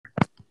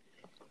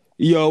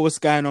Yo, what's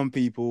going on,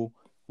 people?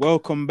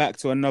 Welcome back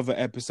to another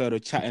episode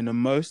of Chatting the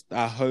Most.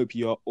 I hope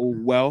you're all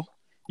well.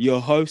 Your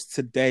hosts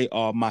today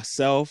are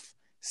myself,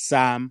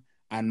 Sam,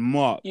 and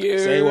Mark. Yeah.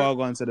 Say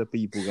welcome to the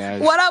people,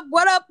 guys. What up?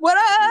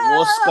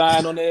 What's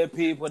going on there,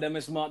 people? Them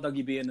is Mark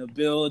Dougie be in the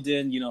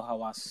building. You know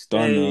how I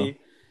stay.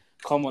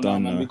 Come on now,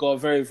 man. We got a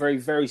very, very,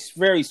 very,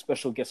 very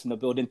special guest in the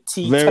building.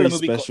 Very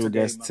special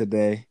guest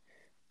today.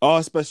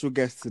 Our special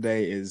guest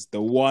today is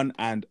the one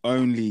and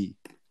only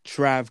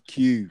Trav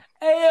Q.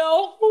 Hey,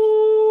 yo.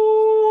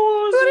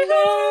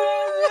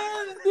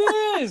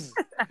 Who's this?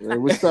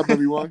 What's up,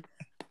 everyone?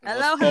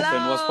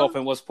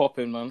 What's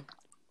popping, man?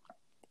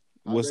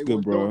 What's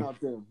good, bro? Out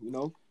there, you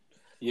know?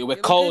 Yeah, we're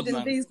cold,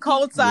 man. These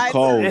cold sides.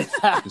 Cold.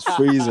 It's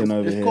freezing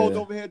over here. It's cold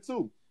over here,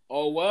 too.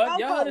 Oh, what? How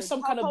Yeah, cold? there's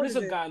some How kind of cold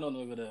blizzard is it? going on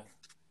over there.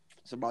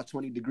 It's about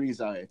 20 degrees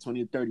out here,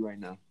 20 to 30 right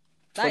now.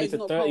 That 20 is to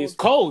not 30. cold. It's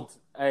cold.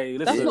 Hey,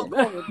 listen. That's not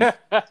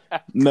cold.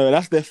 No,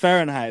 that's their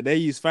Fahrenheit. They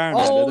use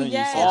Fahrenheit. Oh, they don't yeah.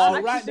 use I Celsius.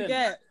 Oh, right actually then.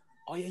 forget.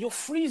 Oh, yeah, you're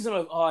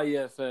freezing. Oh,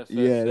 yeah, fair.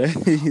 Yeah, they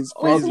use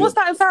What's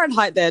that in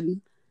Fahrenheit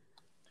then?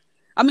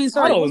 I mean,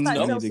 sorry, I don't what's that in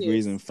know. 20 Celsius?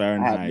 degrees in I have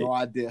Fahrenheit. no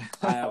idea.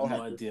 I have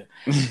no idea.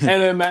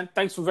 Anyway, man,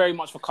 thanks very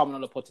much for coming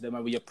on the pod today,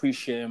 man. We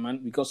appreciate it, man.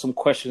 We got some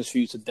questions for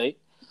you today.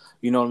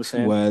 You know what I'm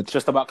saying? Word.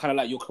 Just about kind of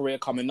like your career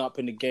coming up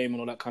in the game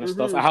and all that kind of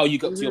stuff. And how you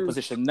got to your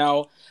position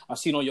now. I've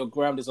seen on your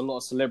gram there's a lot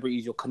of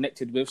celebrities you're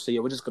connected with. So, yeah,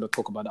 we're just going to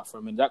talk about that for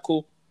a minute. Is that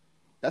cool?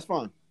 That's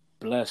fine.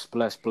 Bless.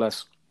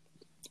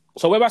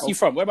 So, whereabouts are you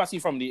from? Whereabouts are you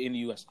from in the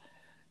US?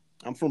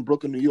 I'm from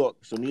Brooklyn, New York,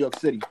 so New York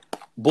City.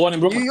 Born in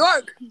Brooklyn? New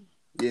York.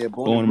 Yeah,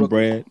 Born in and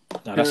Brooklyn.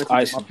 bred. Nah, that's My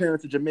icy.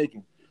 parents are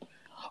Jamaican.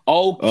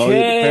 Oh, your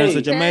parents are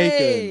Okay. Jamaican.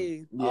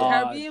 Hey, Yeah.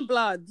 Caribbean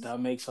blood. That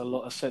makes a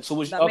lot of sense. So,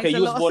 That makes a you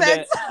was lot of born there.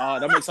 sense.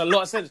 That makes a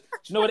lot of sense. Do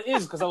you know what it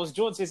is? Because I was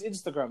drawn to his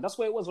Instagram. That's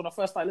what it was when I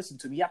first started listening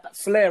to him. He had that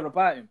flair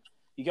about him.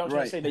 You get what I'm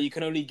trying to say? That you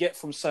can only get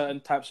from certain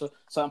parts of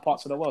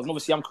the world. And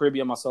obviously, I'm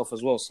Caribbean myself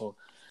as well, so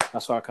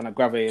that's why I kind of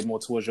gravitated more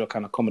towards your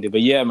kind of comedy. But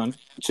yeah, man.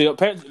 So your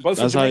parents, both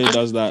That's how he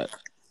does that.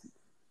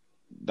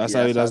 That's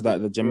how he does I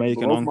that. The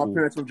Jamaican both uncle. My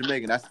parents from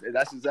Jamaican.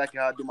 That's exactly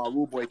how I do my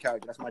Rude Boy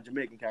character. That's my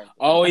Jamaican character.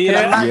 Oh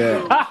yeah.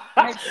 Yeah.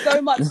 Makes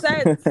so much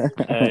sense.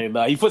 Hey,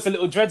 man, he puts the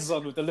little dreads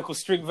on with the little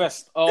string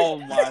vest. Oh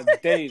my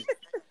days!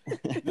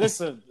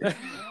 Listen,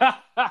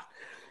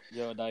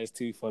 yo, that is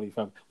too funny,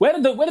 fam. Where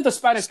did the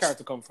Spanish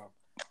character come from?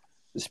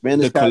 The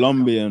Spanish The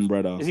Colombian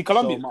brother. Is he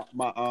Colombian?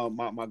 So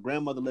my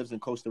grandmother lives in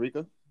Costa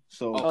Rica.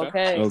 So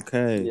Okay.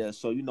 Okay. yeah,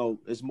 so you know,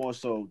 it's more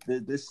so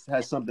this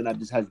has something that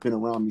just has been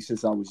around me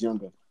since I was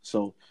younger.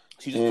 So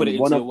She just put it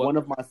one into of one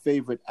of my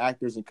favorite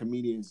actors and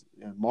comedians,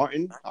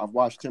 Martin. I've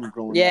watched him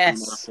growing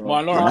Yes. up. You know, so,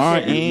 Martin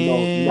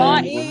Lawrence.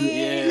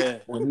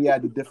 Martin. when he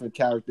had the different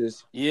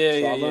characters.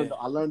 Yeah, So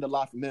I learned a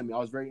lot from him. I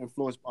was very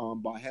influenced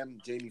by him,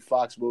 Jamie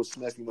Foxx, Will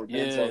Smith, you know,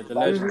 Yeah, Denzel, the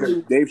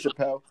legend. Dave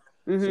Chappelle.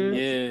 Mhm.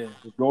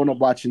 Yeah. Growing up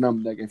watching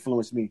them, like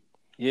influenced me.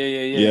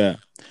 Yeah.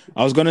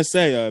 I was gonna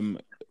say,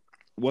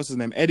 what's his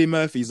name? Eddie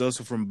Murphy's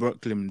also from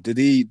Brooklyn. Did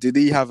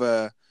he have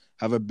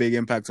a big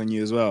impact on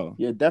you as well?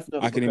 Yeah,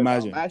 definitely. I can because,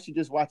 imagine. I actually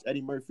just watched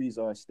Eddie Murphy's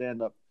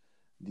stand up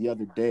the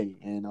other day,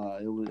 and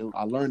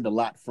I learned a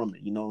lot from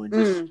it. You know, and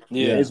just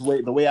Yeah.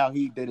 the way how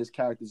he did his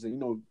characters, and you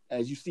know,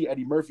 as you see,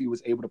 Eddie Murphy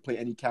was able to play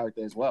any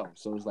character as well.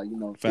 So it's like, you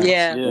know, Facts.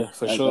 Yeah. Yeah,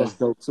 for sure. That's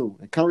dope too.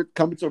 And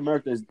Coming to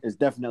America is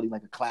definitely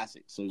like a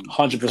classic. So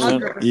 100%.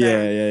 100%.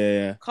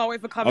 Yeah. Can't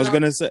wait for coming I was out.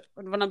 gonna say,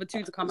 For number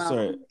 2 to come out.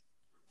 sorry.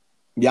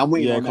 yeah, I'm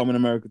waiting. Yeah, on that. Coming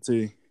America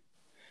too.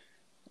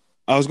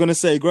 I was gonna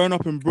say, growing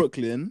up in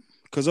Brooklyn,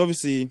 because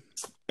obviously,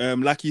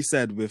 like you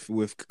said,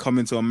 with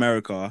Coming to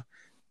America,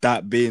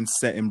 that being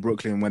set in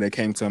Brooklyn when they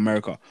came to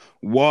America,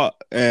 what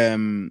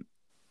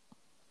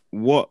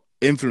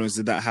influence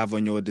did that have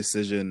on your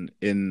decision?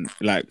 In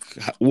like,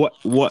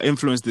 what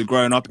influence did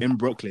growing up in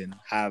Brooklyn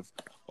have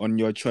on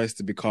your choice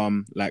to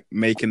become like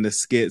making the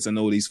skits and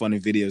all these funny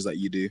videos that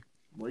you do?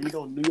 Well, you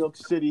know, New York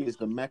City is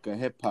the mecca of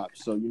hip hop.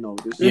 So you know,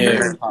 this is Yeah.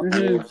 where hip hop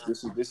lives.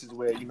 This is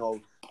where, you know,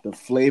 the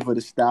flavor,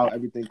 the style,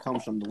 everything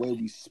comes from. The way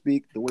we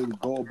speak, the way we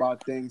go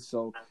about things.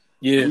 So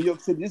Yeah. New York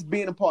City, just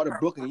being a part of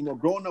Brooklyn. You know,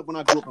 growing up, when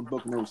I grew up in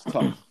Brooklyn, it was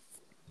tough.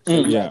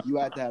 So Yeah. you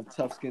had to have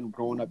tough skin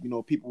growing up. You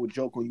know, people would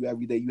joke on you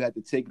every day. You had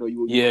to take it, or you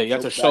would. Yeah, you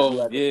have to show. You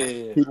had to-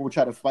 Yeah. People would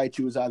try to fight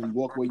you. It's either you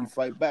walk away, you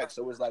fight back.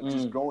 So it's like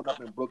just growing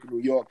up in Brooklyn,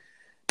 New York,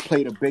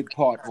 played a big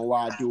part on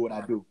why I do what I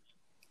do.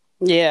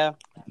 Yeah.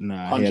 Nah,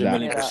 I hear 100 that.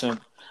 million%.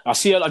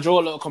 I draw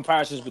a lot of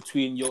comparisons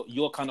between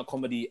your kind of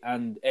comedy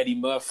and Eddie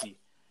Murphy.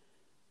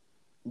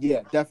 Yeah,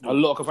 A definitely.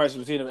 lot of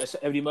comparisons between them. It's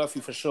Eddie Murphy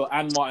for sure,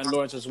 and Martin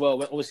Lawrence as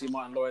well. Obviously,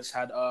 Martin Lawrence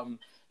had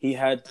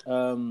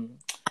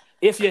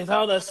if you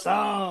know the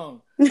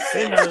song,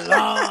 sing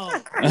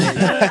along.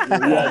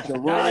 Yeah,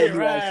 Jerome, Right. you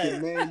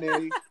had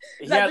Shemane.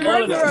 He had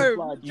all of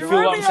them. You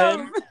feel what I'm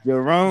saying?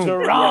 Jerome.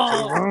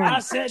 Jerome. I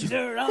said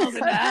Jerome's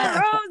in the house.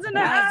 Jerome's in the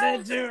I house.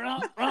 said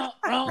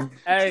Jerome.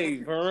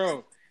 Hey, for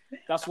real.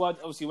 That's why,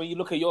 obviously, when you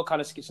look at your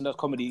kind of skits and that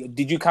comedy,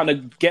 did you kind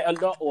of get a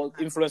lot or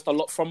influenced a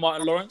lot from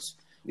Martin Lawrence?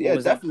 Yeah,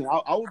 was that? definitely.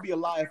 I would be a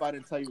lie if I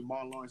didn't tell you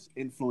Martin Lawrence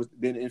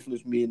didn't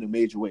influence me in a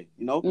major way.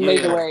 You know,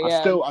 Major way,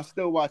 yeah. I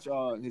still watch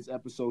his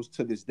episodes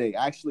to this day.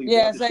 Actually, the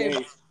Yeah, other same.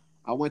 day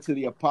I went to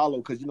the Apollo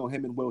because him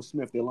and Will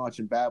Smith they're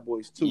launching Bad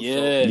Boys too.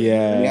 Yeah. So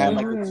Yeah. they had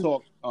like a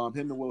talk,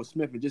 him and Will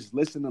Smith, and just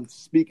listening to them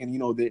speak, and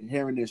they're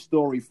hearing their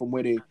story from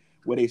where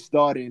they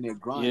started and their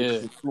grind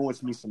just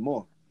influenced me some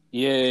more.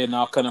 Yeah, and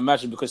I can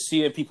imagine because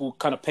seeing people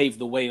kind of pave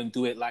the way and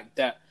do it like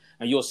that,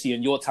 and you're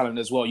seeing your talent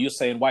as well. You're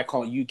saying, why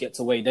can't you get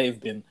to where they've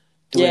been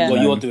doing what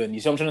you're doing? You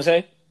see what I'm trying to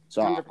say?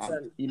 So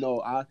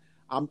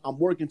I'm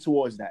working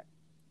towards that.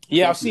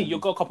 Yeah, I've seen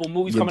you've got a couple of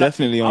movies You're coming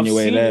definitely out. on your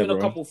way there, I've seen you in bro. a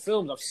couple of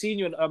films. I've seen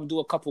you do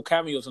a couple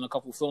cameos in a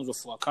couple of films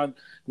before. I can't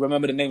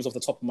remember the names off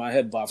the top of my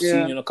head, but I've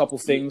seen you in a couple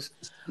of things.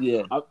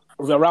 Yeah.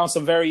 Around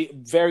some very,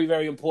 very,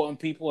 very important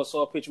people. I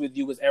saw a picture with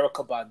you with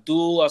Erykah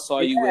Badu. I saw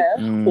you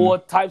with all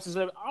types of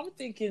stuff. I'm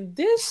thinking,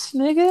 this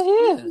nigga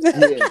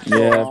here.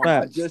 Yeah, I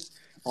facts. just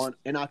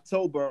in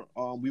October,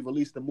 we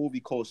released a movie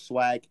called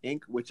Swag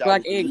Inc., which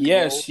Swag I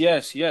was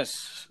Inc.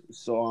 Yes.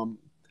 So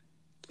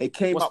it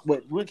came out.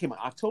 When it came out,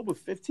 October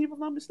 15th, if I'm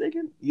not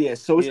mistaken. Yeah,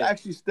 so it's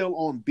actually still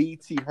on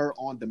BT Her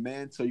on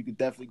demand, so you could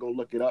definitely go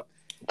look it up.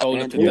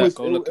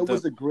 It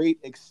was a great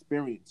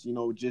experience,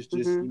 just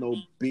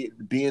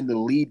being the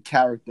lead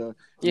character,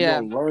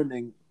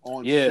 learning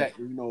on set,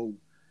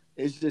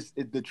 it's just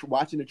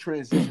watching the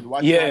transition.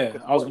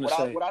 I was gonna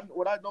say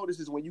what I notice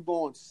is when you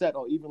go on set,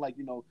 or even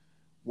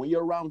when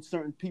you're around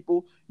certain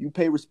people, you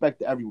pay respect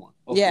to everyone.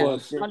 Of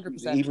course,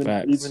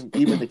 100%.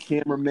 Even the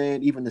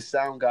cameraman, even the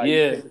sound guy. You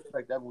pay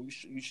respect to everyone.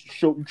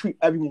 You treat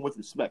everyone with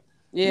respect.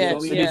 Yeah.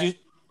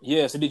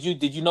 So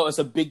did you notice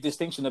a big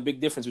distinction, a big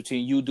difference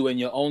between you doing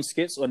your own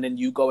skits and then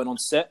you going on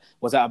set?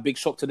 Was that a big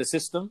shock to the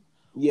system?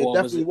 Yeah, it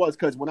definitely was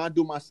because when I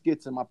do my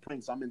skits and my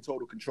pranks, I'm in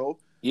total control.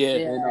 Yeah.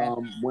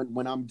 And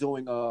when I'm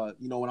doing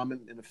when I'm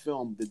in the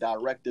film, the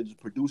director, the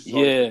producers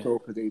are in control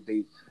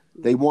because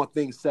they want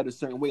things set a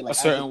certain way. Like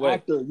as an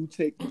actor, you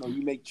take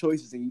you make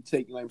choices and you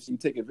take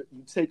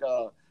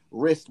a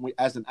risk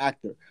as an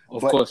actor.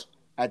 Of course.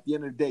 At the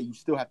end of the day, you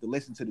still have to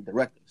listen to the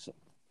director. So.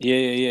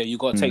 Yeah. You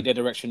got to take their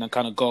direction and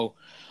kind of go,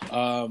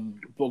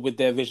 but with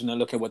their vision and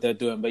look at what they're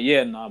doing. But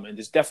man,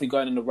 it's definitely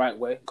going in the right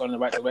way, going in the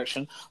right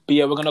direction. But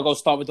we're gonna go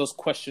start with those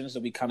questions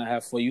that we kind of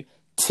have for you.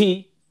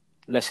 T,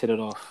 let's hit it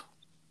off.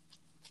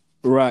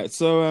 Right.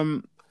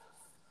 So,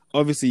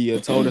 obviously, you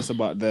told us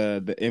about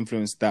the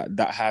influence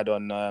that had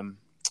on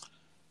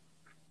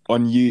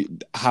you,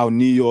 how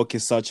New York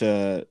is such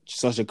a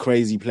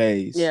crazy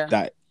place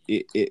that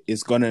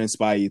it's gonna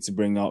inspire you to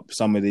bring up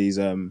some of these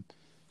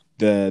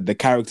the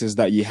characters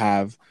that you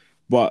have.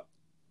 But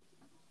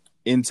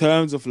in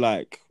terms of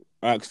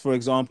for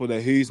example,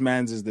 the whose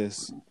man's is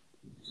this?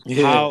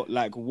 How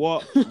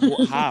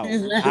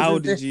how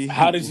did you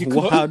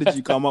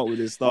come up with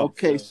this stuff?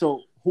 Okay,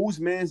 so whose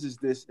man's is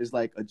this is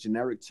like a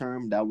generic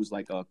term that was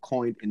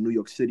coined in New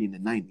York City in the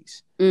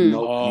 90s.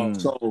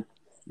 So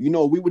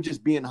we would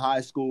just be in high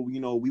school. We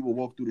would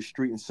walk through the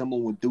street and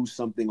someone would do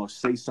something or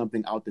say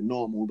something out the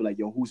norm. And we'd be like,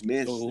 "Yo, whose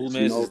man's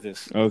is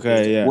this?"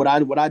 Okay, yeah. What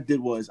I did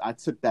was I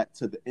took that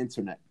to the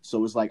internet.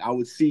 So it's I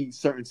would see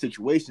certain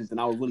situations and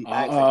I would really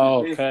ask.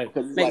 Okay,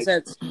 makes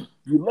sense.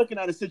 You're looking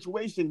at a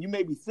situation, you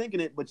may be thinking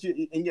it, but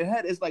in your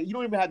head, it's you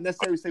don't even have to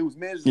necessarily say whose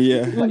man's is this.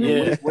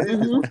 Yeah. What is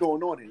this? What's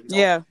going on here?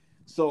 Yeah.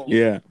 So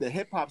the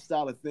hip hop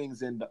style of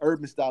things and the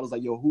urban style is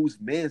yo, whose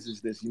man's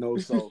is this?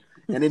 So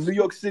and in New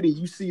York City,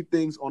 you see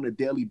things on a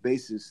daily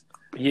basis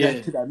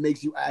that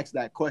makes you ask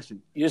that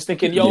question. You're just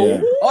thinking,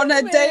 yo, on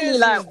a daily,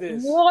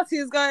 what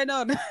is going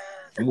on?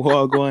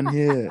 What going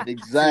here?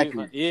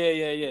 Exactly.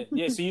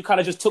 Yeah. So you kind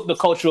of just took the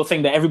cultural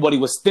thing that everybody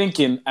was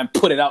thinking and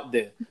put it out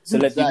there. So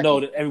let you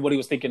know that everybody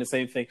was thinking the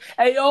same thing.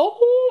 Hey, yo,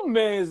 who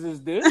man's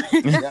is this?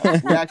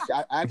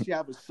 I actually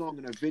have a song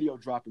and a video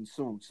dropping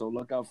soon. So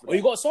look out for that. Oh,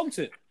 you got a song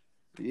to it?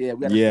 Yeah,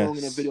 we got a song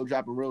and a video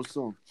dropping real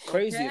soon.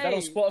 Crazy. Is that on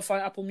Spotify,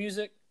 Apple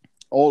Music?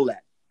 All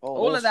that.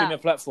 All of that. Streaming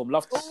platform.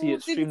 Love to see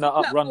it. Stream that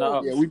up, run that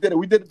up. Yeah, we did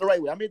it the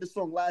right way. I made the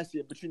song last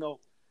year, but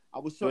I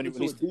was talking to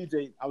a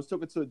DJ. I was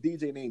talking to a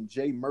DJ named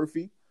Jay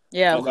Murphy.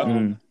 Yeah.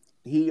 And,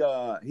 he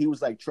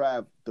was like,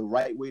 Trav, the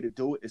right way to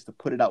do it is to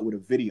put it out with a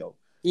video.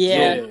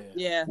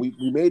 Yeah. We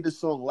made the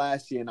song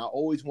last year, and I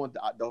always wanted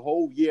the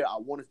whole year I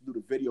wanted to do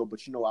the video, but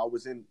I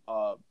was in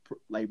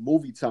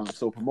movie time,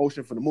 so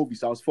promotion for the movie,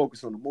 so I was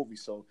focused on the movie.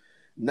 So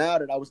now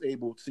that I was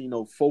able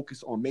to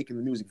focus on making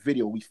the music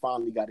video, we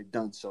finally got it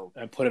done. So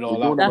and put it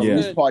all out. We're going to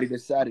release party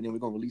this Saturday, and we're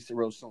going to release it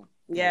real soon.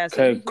 Yeah,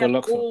 okay, so good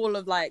luck. All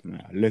of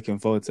looking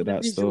forward to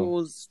that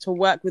visuals to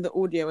work with the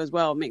audio as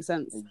well. Makes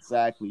sense.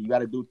 Exactly. You got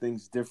to do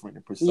things different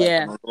and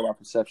perception. All our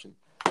perception.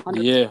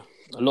 100%. Yeah,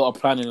 a lot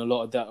of planning, a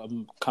lot of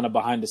that kind of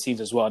behind the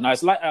scenes as well. Now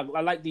it's I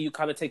like that you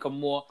kind of take a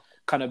more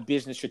kind of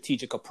business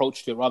strategic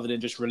approach to it rather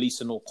than just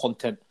releasing all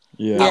content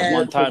at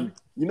one time.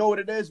 You know what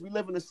it is? We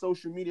live in a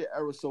social media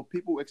era, so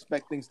people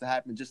expect things to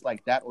happen just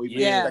like that, or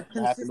even expect it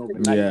to happen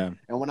overnight. Yeah.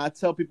 And when I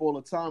tell people all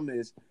the time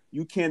is,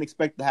 you can't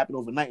expect it to happen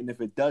overnight, and if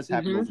it does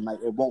happen overnight,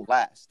 it won't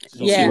last.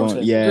 So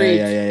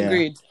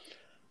Agreed.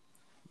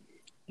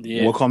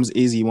 Yeah. What comes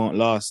easy won't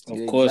last.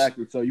 Of course.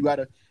 Exactly. So you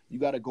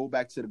gotta go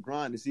back to the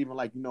grind. It's even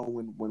like, you know,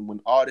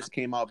 when artists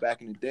came out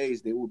back in the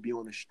days, they would be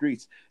on the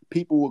streets.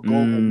 People would go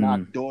and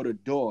knock door to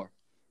door,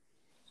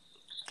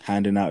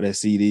 handing out their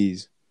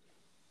CDs.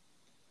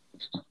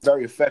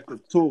 Very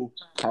effective tool.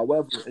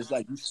 However, it's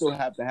like you still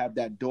have to have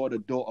that door to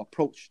door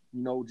approach.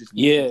 You know, just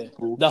the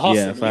hustle.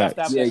 Yeah, you have to have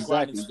that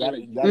exactly. You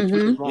gotta keep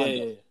the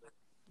grind up.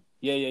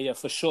 Yeah,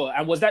 for sure.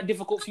 And was that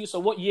difficult for you? So,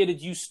 what year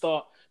did you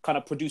start kind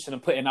of producing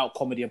and putting out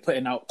comedy and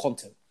putting out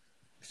content?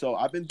 So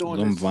I've been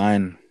doing this.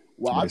 Vine.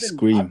 Well,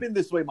 I've been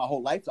this way my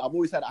whole life. I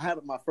had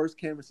my first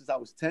camera since I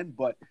was 10,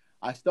 but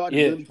I started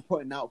really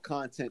putting out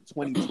content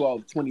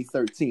 2012,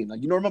 2013.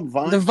 Like, you know, remember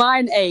Vine? The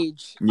Vine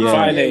age. Yeah.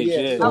 Vine age,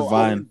 yeah. So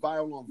Vine. I went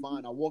viral on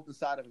Vine. I walked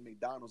inside of a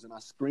McDonald's and I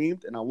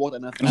screamed and I walked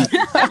and nothing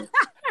happened.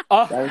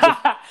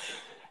 That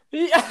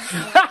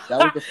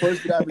was the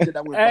first video I ever did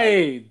that went viral.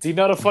 Hey, do you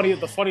know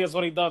the funniest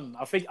one he done?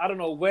 I don't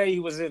know where he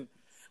was in,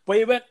 but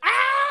he went,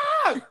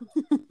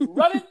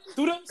 running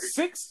through the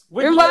six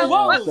with my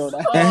walls.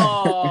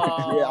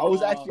 Yeah, I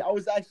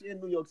was actually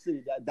in New York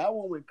City. That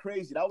one went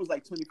crazy. That was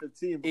like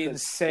 2015.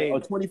 Insane. Or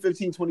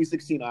 2015,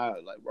 2016. Like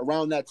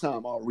around that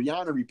time.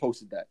 Rihanna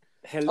reposted that.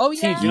 Oh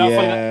yeah.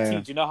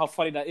 Do you know how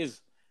funny that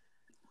is?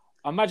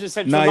 Imagine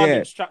Central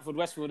London, Stratford,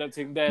 Westfield,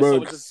 everything there. Bro,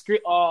 so it's a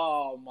script.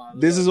 Oh man.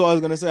 This is what I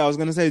was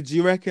gonna say. Do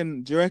you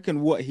reckon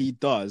what he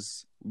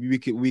does? We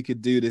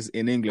could do this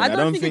in England. I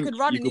don't think you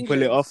could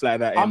pull it off like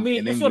that.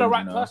 If you're the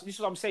right person, this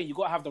is what I'm saying. You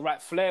got to have the right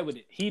flair with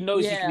it. He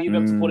knows he can be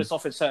able to pull this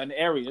off in certain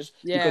areas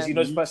because he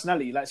knows his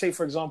personality. Like, say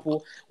for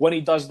example, when he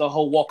does the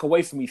whole walk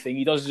away from me thing,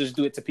 he doesn't just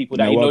do it to people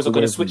that he knows are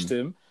going to switch to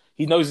him.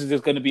 He knows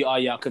there's going to be,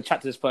 I can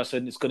chat to this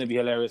person. It's going to be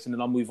hilarious, and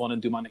then I'll move on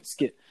and do my next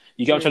skit.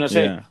 You get what I'm trying to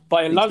say? Yeah.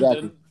 But in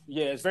London.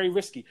 Yeah, it's very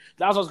risky.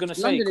 That's what I was going to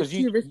say. Because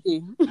you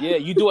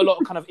do a lot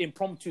of kind of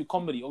impromptu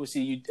comedy.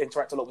 Obviously, you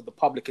interact a lot with the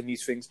public in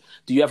these things.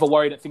 Do you ever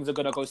worry that things are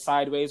going to go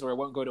sideways or it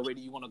won't go the way that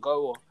you want to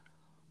go?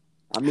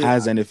 Or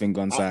has anything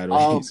gone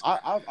sideways?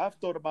 I've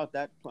thought about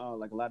that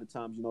like a lot of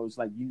times. You know, it's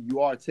like you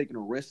are taking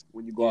a risk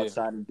when you go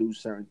outside and do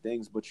certain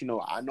things. But, you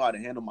know, I know how to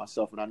handle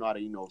myself and I know how to,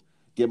 you know,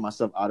 get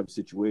myself out of a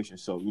situation.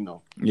 So, you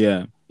know.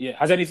 Yeah.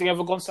 Has anything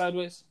ever gone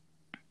sideways?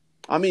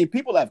 I mean,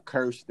 people have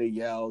cursed, they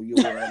yell,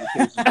 nothing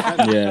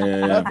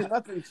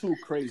too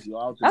crazy.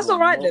 That's all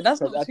right, then.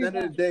 That's not at too the end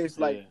bad. of the day, it's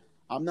like,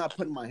 I'm not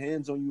putting my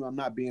hands on you. I'm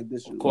not being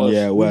disrespectful.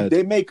 Yeah,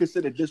 they may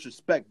consider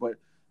disrespect, but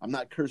I'm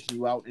not cursing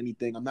you out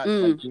anything. I'm not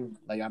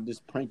like I'm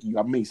just pranking you.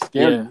 I mean,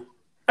 scaring you.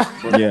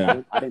 But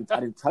I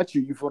didn't touch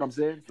you. You feel what I'm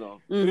saying?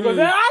 So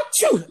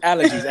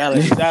allergies.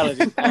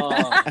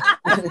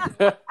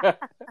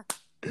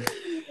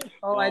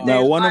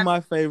 Now, one of my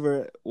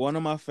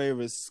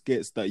favorite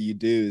skits that you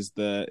do is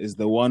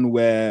the one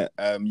where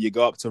you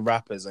go up to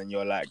rappers and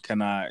you're like,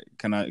 can I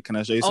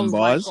show you some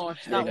bars?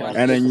 Gosh,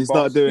 and then you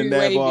start doing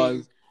their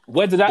bars.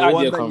 Where did that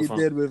idea come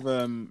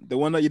from? The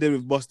one that you did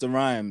with Busta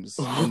Rhymes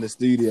in the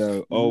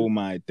studio. Oh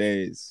my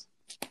days.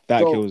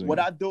 That kills me. What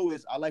I do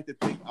is I like to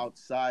think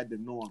outside the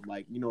norm.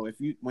 Like, you know,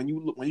 when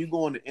you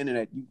go on the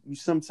internet, you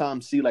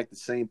sometimes see like the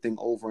same thing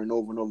over and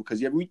over and over.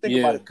 Because we think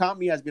about it,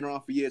 comedy has been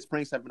around for years,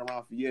 pranks have been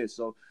around for years.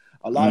 So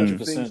a lot of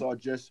things are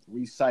just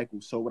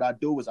recycled. So what I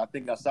do is I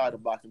think outside the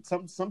box. And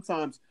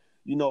sometimes,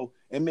 you know,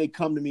 it may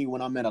come to me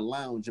when I'm at a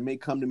lounge. It may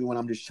come to me when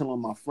I'm just chilling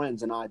with my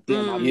friends and I write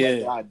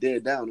that idea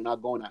down and I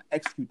go and I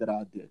execute that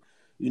idea.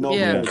 You know,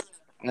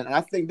 and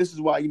I think this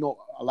is why, you know,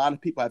 a lot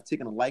of people have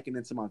taken a liking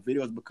into my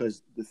videos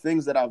because the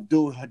things that I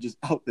do are just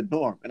out the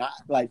norm. And I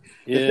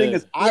the thing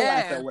is, I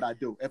laugh at what I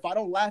do. If I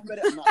don't laugh at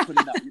it, I'm not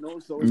putting it out, you know?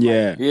 So it's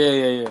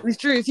It's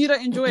true. If you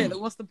don't enjoy it, then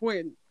what's the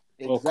point?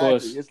 Exactly. Of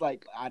course. It's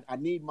like I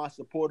need my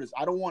supporters.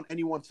 I don't want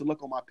anyone to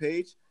look on my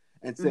page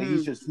and say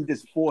he just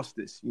forced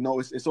this. You know,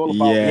 it's all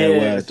about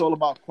it's all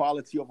about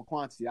quality over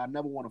quantity. I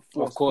never want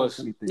to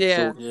force anything.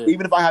 Yeah. So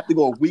even if I have to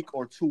go a week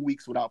or 2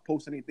 weeks without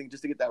posting anything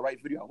just to get that right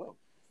video, I will.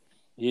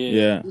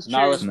 Yeah.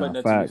 Now I respect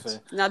that, to be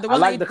fair. Now, the one I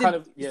like that the kind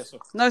of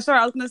No, sorry,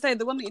 I was gonna say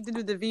the one that you did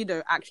with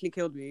Davido actually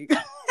killed me.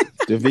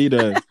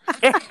 Davido.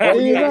 I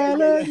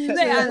love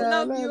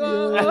you.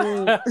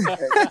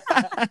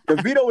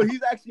 Davido,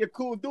 he's actually a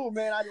cool dude,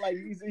 man.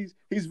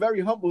 He's very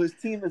humble. His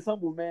team is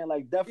humble, man.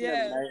 Like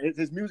definitely, man.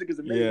 His music is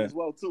amazing as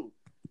well too.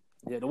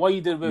 Yeah, the one you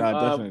did with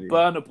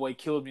Burna Boy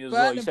killed me as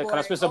well. You said, "Can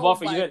I spit some bar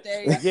for you?"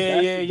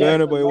 Yeah.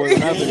 Burna Boy was a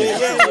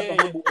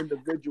humble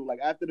individual.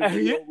 Like after the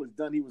video was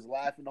done, he was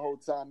laughing the whole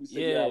time. He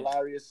said, "Yeah,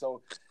 hilarious."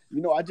 So,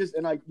 you know,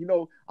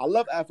 I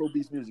love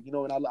Afrobeats music. You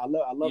know, and I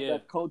love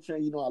that culture.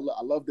 And, you know,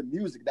 I love the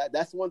music.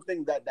 That's one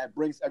thing that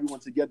brings everyone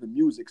together.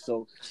 Music.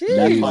 So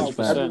that's why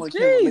everyone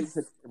can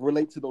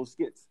relate to those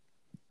skits.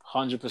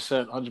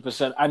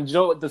 100%. And you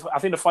know, I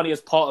think the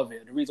funniest part of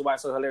it, the reason why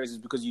it's so hilarious is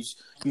because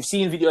you've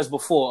seen videos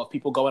before of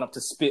people going up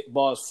to spit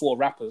bars for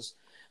rappers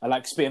and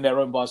like spitting their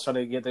own bars trying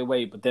to get their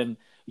way, but then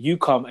you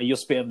come and you're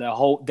spitting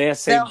their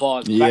same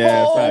bars.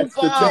 Yeah,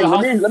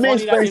 let me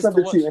explain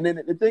something to you. And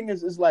then the thing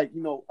is like,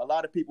 you know, a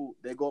lot of people,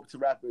 they go up to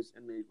rappers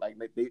and they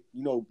you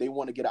know, they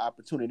want to get an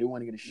opportunity, they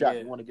want to get a shot,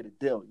 they want to get a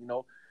deal, you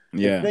know.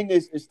 The thing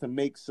is to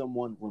make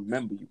someone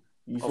remember you.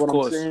 You feel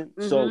what I'm saying?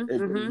 So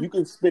you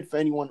can spit for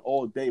anyone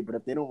all day, but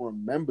if they don't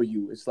remember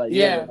you, it's like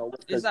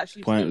it's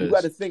actually pointless. You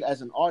got to think,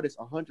 as an artist,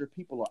 100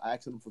 people are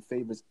asking them for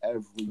favors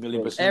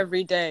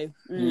every day.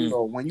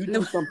 So when you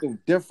do something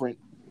different,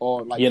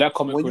 or like that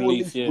comic when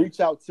relief, you reach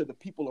out to the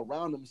people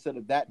around them instead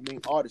of that main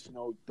artist,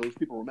 those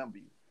people remember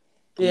you.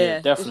 Yeah,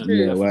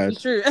 definitely.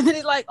 It's true. And then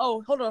it's like,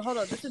 oh, hold on.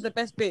 This is the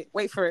best bit.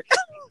 Wait for it.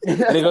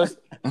 And he goes,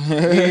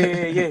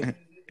 yeah.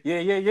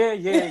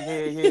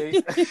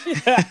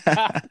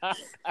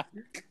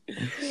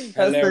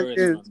 That's so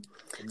good.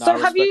 So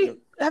have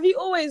you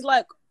always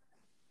like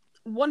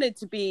wanted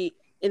to be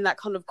in that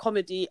kind of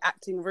comedy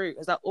acting route?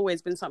 Has that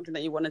always been something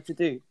that you wanted to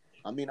do?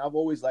 I mean, I've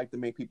always liked to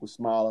make people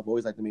smile. I've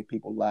always liked to make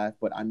people laugh,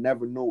 but I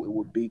never knew it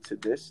would be to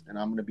this. And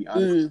I'm going to be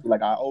honest.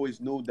 Like, I always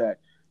knew that,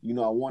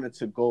 I wanted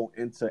to go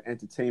into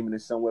entertainment in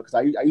some way, because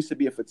I used to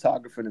be a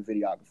photographer and a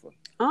videographer.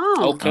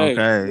 Oh, okay.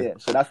 Yeah,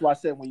 so that's why I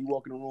said when you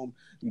walk in the room,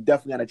 you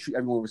definitely got to treat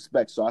everyone with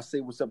respect. So I say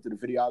what's up to the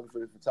videographer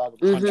and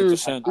photographer.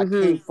 100%. I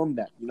came from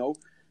that,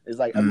 It's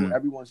like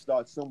everyone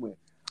starts somewhere.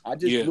 I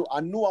knew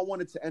I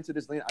wanted to enter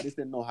this lane. I just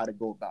didn't know how to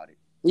go about it.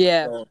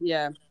 Yeah, so,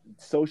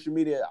 social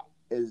media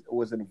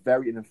was a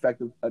very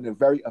effective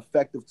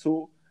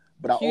tool.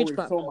 But I always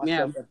told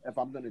myself, if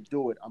I'm going to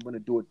do it, I'm going to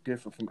do it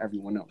different from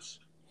everyone else.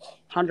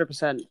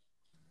 100%.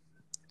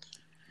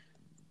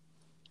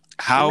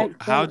 How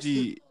do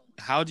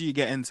you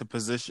get into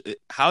position?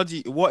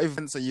 What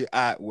events are you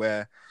at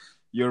where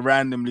you're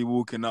randomly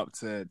walking up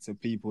to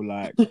people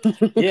like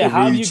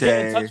how do you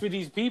get in touch with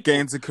these people?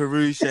 Getting to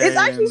Karrueche. It's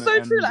actually so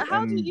true. Like,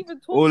 how do you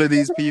even talk? All of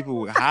these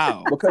people,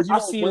 how? Because I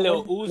see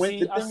Lil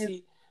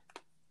Uzi.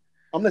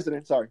 I'm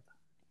listening. Sorry.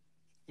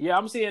 Yeah,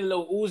 I'm seeing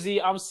Lil Uzi.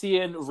 I'm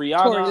seeing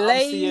Rihanna.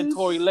 I'm seeing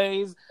Tory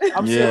Lanez.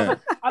 And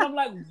I'm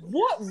like,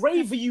 what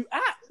rave are you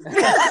at?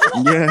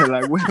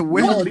 Like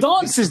where what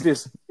dance is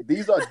this?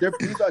 These are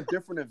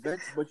different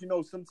events, but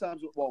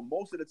sometimes,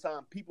 most of the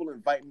time, people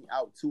invite me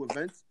out to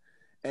events,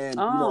 and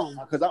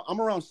because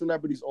I'm around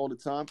celebrities all the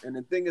time, and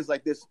the thing is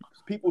like this: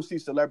 people see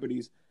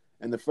celebrities,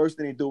 and the first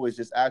thing they do is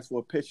just ask for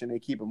a picture, and they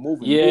keep it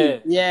moving.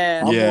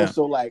 I'm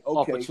also like,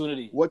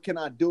 okay, what can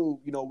I do,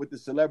 with the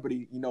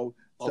celebrity,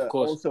 to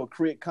also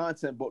create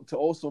content, but to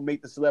also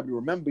make the celebrity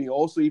remember you,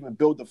 also even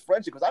build a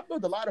friendship, because I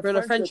built a lot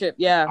of friendship.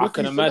 I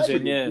can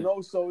imagine,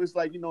 so it's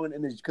like,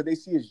 and because they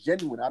see it's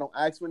genuine. I don't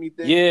ask for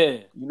anything.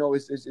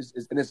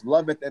 It's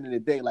love at the end of the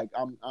day. Like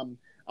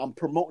I'm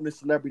promoting the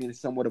celebrity in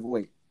somewhat of a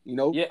way.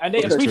 And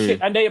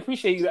they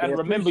appreciate you and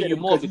remember you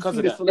more because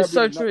of that. It's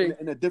so true.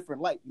 In a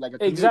different light, like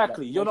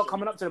exactly. You're not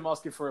coming up to them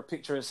asking for a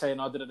picture and saying,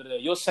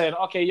 You're saying,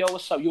 okay, yo,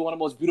 what's up? You're one of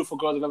the most beautiful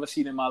girls I've ever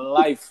seen in my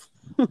life.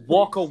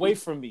 Walk away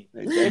from me.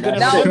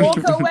 Now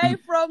walk away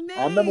from me.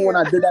 I remember when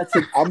I did that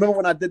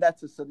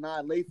to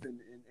Sanaa Lathan,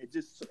 and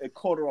it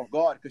caught her off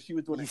guard because she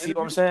was doing. You see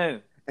what I'm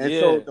saying? And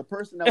so the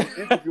person that was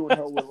interviewing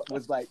her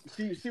was like,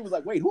 she was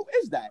like, wait, who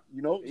is that?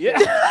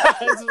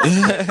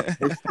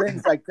 It's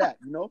things like that,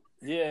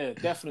 Yeah,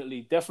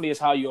 definitely is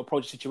how you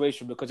approach a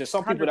situation, because there's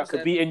some people 100%. That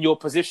could be in your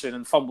position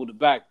and fumble the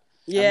bag.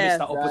 Yeah,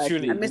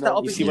 and miss that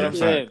opportunity. You see what I'm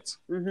saying?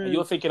 And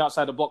you're thinking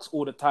outside the box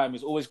all the time.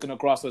 Is always going to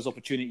grasp those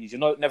opportunities.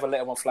 Never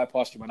let one fly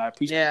past you, man. I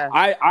appreciate. Yeah.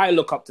 I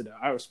look up to that.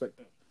 I respect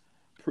that.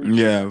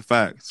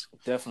 Facts.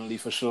 Definitely,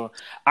 for sure.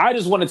 I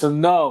just wanted to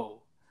know,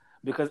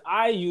 because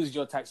I used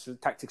your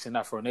tactics in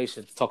Afro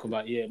Nation to talk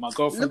about, my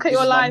girlfriend. Look at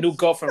your life. My new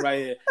girlfriend right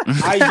here.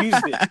 I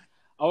used it.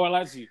 I won't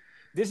lie to you.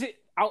 Is it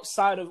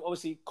outside of,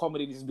 obviously,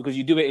 comedy? This is because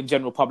you do it in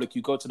general public.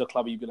 You go to the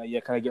club and you be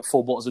like, can I get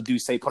 4 bottles of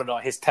Douce, put it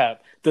on his tab.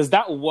 Does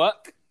that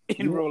work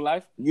in real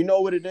life? You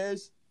know what it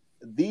is?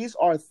 These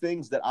are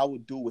things that I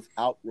would do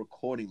without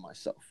recording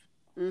myself.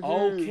 Mm-hmm.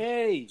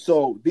 Okay.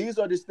 So these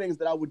are just things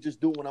that I would just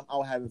do when I'm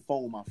out having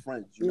fun with my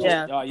friends.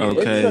 Yeah.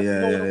 Okay. You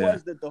know what it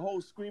was, that the whole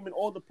screaming,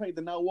 all the pain,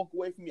 that now walk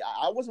away from me.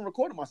 I wasn't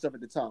recording myself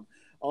at the time.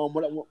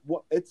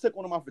 What it took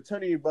one of my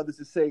fraternity brothers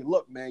to say,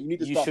 "Look, man, you need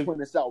to start putting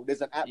this out.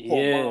 There's an app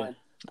called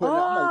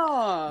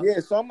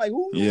Vine." So I'm like,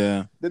 who?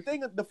 Yeah.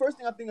 The first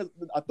thing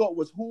I thought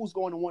was, who's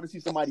going to want to see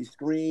somebody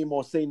scream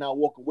or say, "Now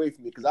walk away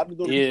from me"? Because I've been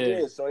doing it for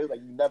years, so it's like,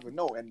 you never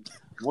know. And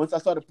once I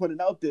started putting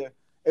it out there,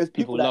 it's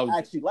people that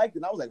actually liked it.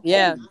 And I was like, holy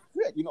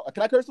shit,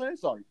 can I curse on it?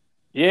 Sorry.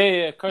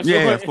 Yeah, curse.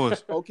 Yeah, of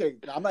course. Okay,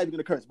 I'm not even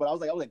gonna curse, but I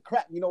was like,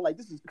 crap, like,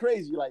 this is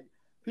crazy. Like,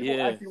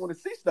 people actually want to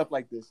see stuff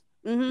like this.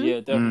 Mm-hmm. Yeah,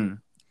 definitely.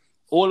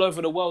 All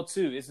over the world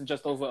too. It isn't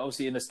just over,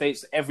 obviously, in the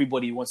States.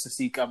 Everybody wants to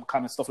see kind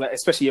of stuff like,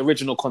 especially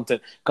original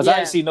content, because I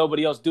ain't see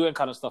nobody else doing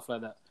kind of stuff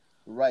like that.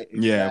 Right.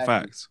 Exactly. Yeah,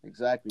 facts.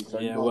 Exactly. So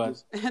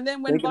and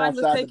then when Vine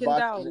was taken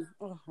down,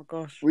 oh my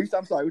gosh.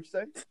 I'm sorry. What you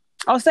say?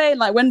 I was saying,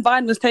 like, when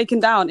Vine was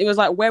taken down, it was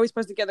like, where are we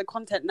supposed to get the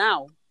content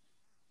now?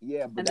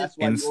 Yeah, but that's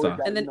why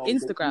and then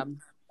Instagram.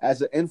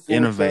 As an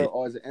influencer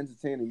or as an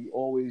entertainer, you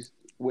always,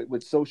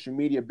 with social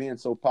media being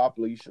so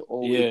popular, you should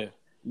always,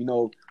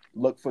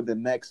 look for the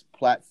next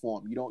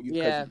platform.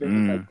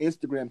 Like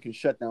Instagram can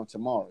shut down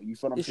tomorrow. You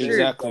feel what I'm saying?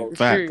 Exactly.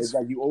 So it's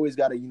like you always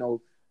got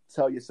to,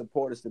 tell your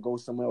supporters to go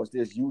somewhere else.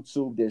 There's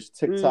YouTube, there's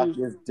TikTok,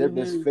 there's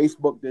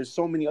Facebook, there's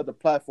so many other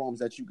platforms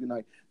that you can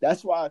like.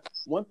 That's why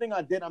one thing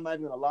I did, I'm not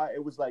even gonna lie,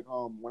 it was like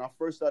when I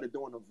first started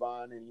doing the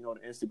Vine and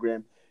the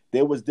Instagram,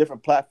 there was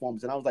different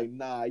platforms, and I was like,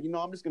 nah,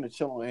 I'm just gonna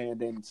chill on here.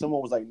 And then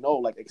someone was like, no,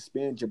 like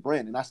expand your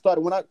brand. And I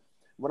started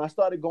when I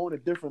started going to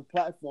different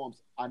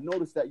platforms, I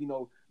noticed that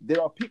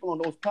there are people on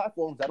those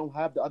platforms that don't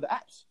have the other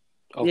apps.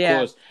 Of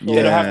course,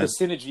 they don't have the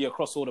synergy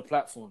across all the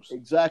platforms.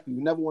 Exactly,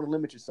 you never want to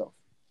limit yourself.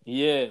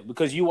 Yeah,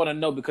 because you want to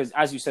know, because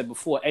as you said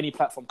before, any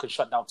platform could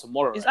shut down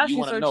tomorrow. It's actually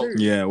you want to so know. true.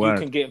 Yeah, you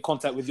can get in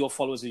contact with your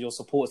followers and your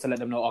supporters to let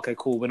them know, okay,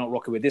 cool, we're not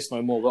rocking with this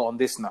no more, we're on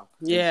this now.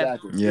 Yeah.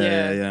 Exactly.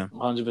 Yeah.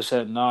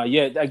 100%. Nah,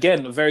 yeah,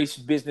 again, a very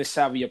business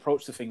savvy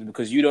approach to things,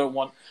 because you don't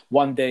want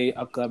one day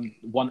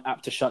one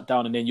app to shut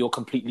down and then you're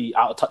completely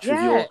out of touch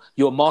with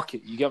your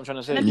market. You get what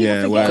I'm trying to say?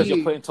 Yeah, because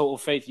you're putting total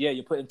faith. Yeah,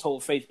 you're putting total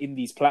faith in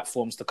these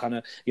platforms to kind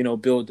of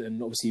build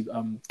and obviously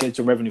get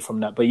some revenue from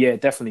that. But yeah,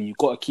 definitely, you've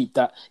got to keep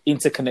that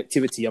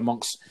interconnectivity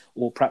amongst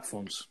all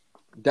platforms.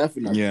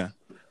 Definitely. Yeah.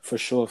 For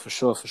sure.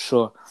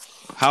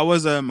 How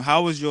was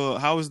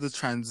the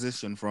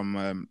transition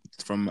from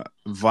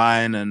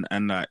Vine and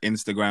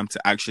Instagram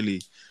to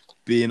actually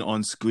being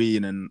on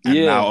screen and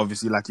now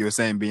obviously, like you were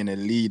saying, being a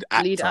lead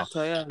actor,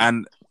 yeah.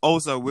 And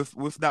also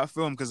with that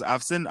film, because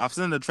I've seen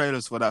the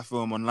trailers for that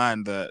film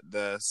online,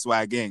 the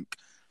Swag Inc.,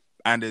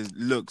 and it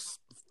looks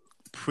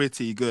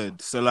pretty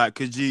good. So like,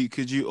 could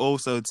you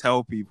also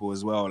tell people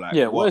as well, like,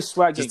 what is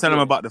Swag Inc.? Just tell them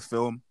about the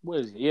film. What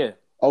is it? Yeah.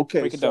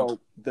 Okay, so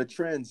the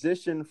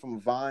transition from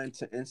Vine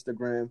to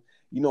Instagram,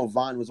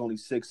 Vine was only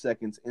 6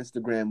 seconds.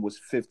 Instagram was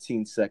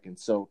 15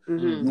 seconds. So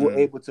you were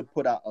able to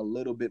put out a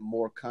little bit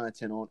more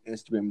content on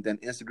Instagram. Then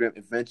Instagram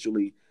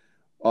eventually,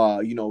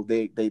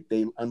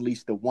 they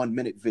unleashed the 1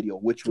 minute video,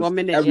 which was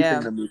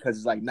everything to me, because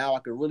it's like, now I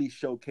can really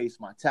showcase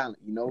my talent,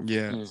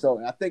 Yeah.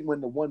 So I think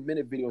when the 1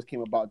 minute videos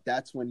came about,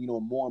 that's when,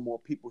 more and more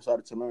people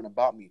started to learn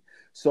about me.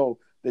 So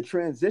the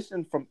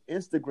transition from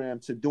Instagram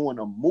to doing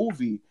a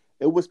movie,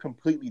 it was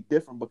completely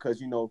different,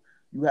 because you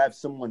have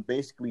someone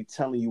basically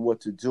telling you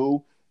what to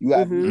do. You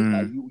have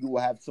you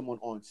will have someone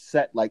on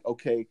set like,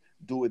 okay,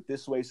 do it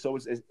this way. So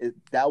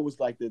that was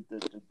like the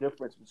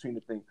difference between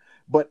the thing.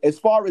 But as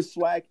far as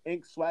Swag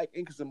Inc.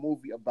 is a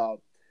movie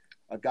about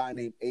a guy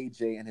named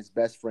AJ and his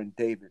best friend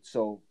David.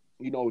 So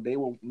they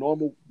were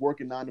normal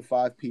working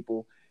 9-to-5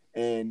 people,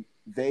 and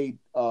they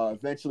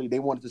eventually they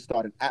wanted to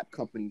start an app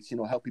company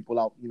to help people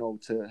out,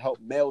 to help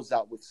males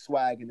out with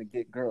swag and to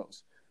get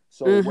girls.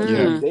 So what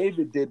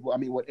David did, what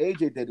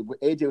AJ did,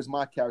 AJ was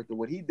my character.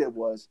 What he did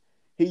was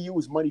he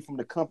used money from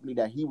the company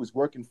that he was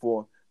working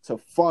for to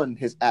fund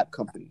his app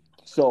company.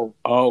 So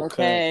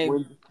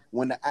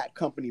when the app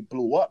company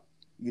blew up,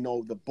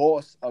 the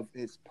boss of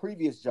his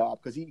previous job,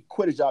 because he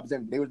quit his job,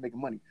 they was making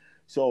money.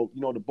 So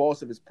the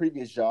boss of his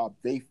previous job,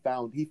 he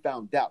found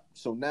out.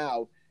 So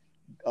now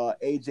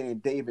AJ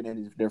and David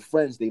and their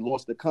friends, they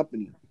lost the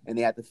company, and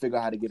they had to figure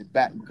out how to get it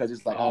back, because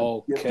it's like,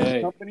 give us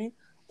the company,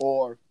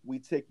 or we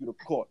take you to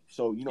court.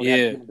 So, you have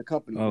to give the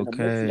company.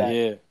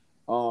 Okay.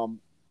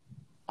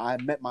 I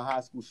met my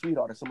high school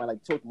sweetheart, or somebody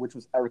like Toki, which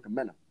was Erica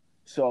Mena.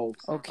 So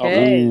so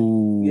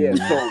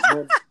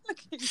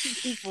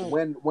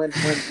when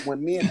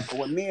me and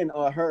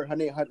her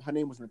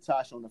name was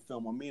Natasha on the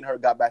film. When me and her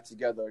got back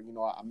together,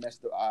 I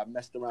messed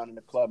around in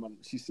the club, and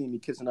she seen me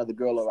kiss another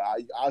girl.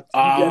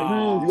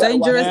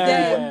 Dangerous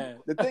game.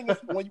 The thing is,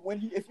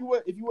 if you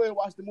were to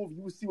watch the movie,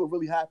 you would see what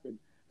really happened.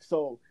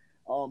 So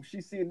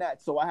she's seeing that,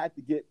 so I had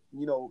to get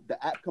the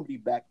app company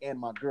back and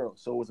my girl.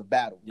 So it was a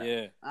battle.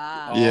 Yeah.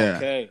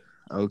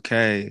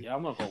 Okay. Yeah,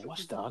 I'm gonna go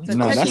watch that.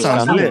 No, that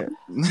sounds lit.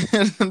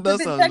 That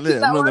sounds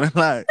lit. I'm not gonna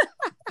lie.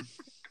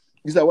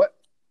 You said what?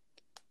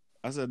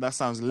 I said that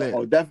sounds lit.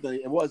 Oh,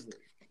 definitely, it was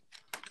lit.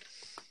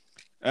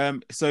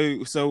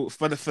 So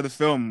for the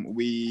film,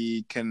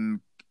 we can.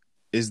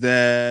 Is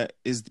BET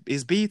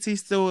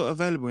still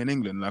available in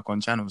England, like on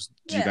channels?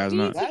 Do you guys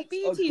know? BET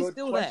is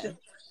still there.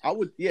 I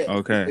would,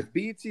 Okay. If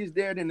BET is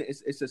there, then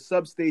it's a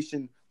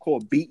substation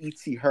called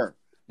BET Her.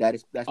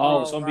 That's it's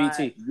on BET.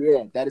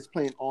 Yeah, that is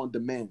playing on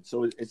demand,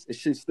 so it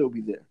should still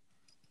be there.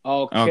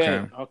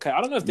 Okay. I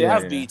don't know if they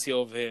have BET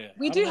over here.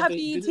 We do have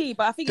BET,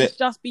 but I think it's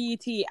just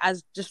BET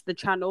as just the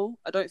channel.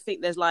 I don't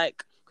think there's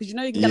like, because you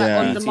can get like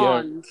on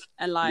demand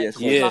and like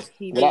plus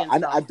TV and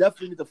stuff. I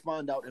definitely need to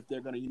find out if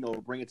they're gonna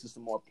bring it to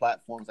some more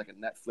platforms like a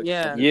Netflix.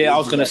 I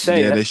was gonna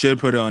say they should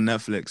put it on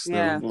Netflix.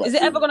 Yeah, is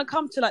it ever gonna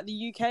come to like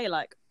the UK,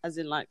 like as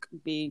in like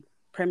be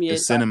premiered? The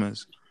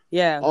cinemas.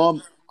 Yeah.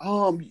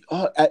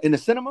 In the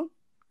cinema.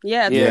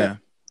 Yeah.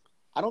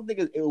 I don't think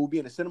it will be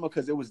in the cinema,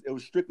 because it was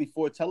strictly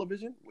for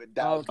television.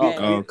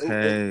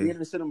 Okay. Being in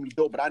the cinema would be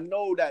dope, but I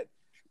know that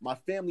my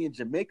family in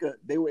Jamaica,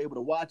 they were able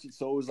to watch it,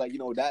 so it was like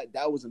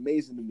that was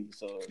amazing to me.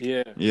 So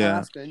yeah.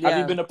 That's good. Yeah. Have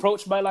you been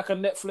approached by like a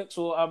Netflix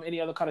or any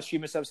other kind of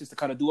streaming services to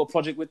kind of do a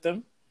project with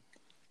them?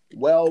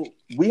 Well,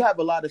 we have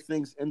a lot of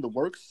things in the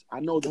works. I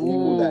know the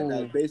people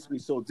that basically.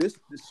 So the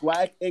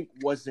Swag Inc.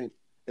 wasn't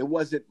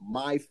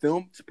my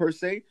film per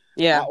se.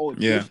 Yeah.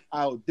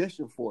 I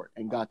auditioned for it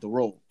and got the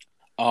role.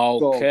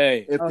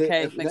 Okay. So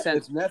makes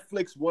sense. If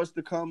Netflix was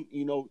to come,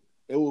 you know,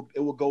 they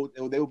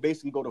will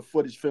basically go to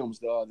Footage Films,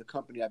 the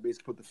company that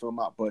basically put the film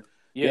out. But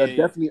there are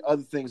definitely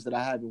other things that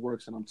I have in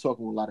works, and I'm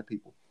talking with a lot of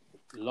people.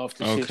 Love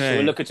to see. So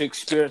we're looking to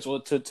experience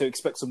or to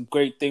expect some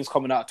great things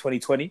coming out of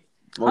 2020.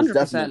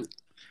 100%.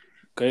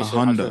 Okay,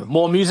 so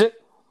more music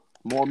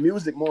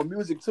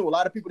too. A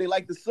lot of people, they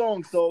like the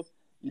song, so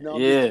you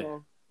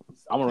know.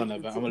 I'm gonna run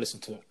that back. I'm gonna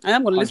listen to it. I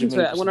am gonna listen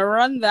to it. I'm gonna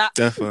run that.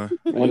 Definitely.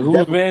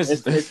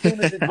 As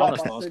soon as it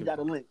drops, I'll send you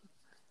a link.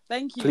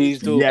 Thank you. Please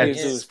do.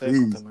 Yes,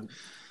 please.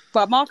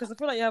 But Marcus, I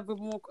feel like you have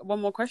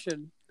one more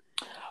question.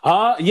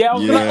 I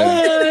was like,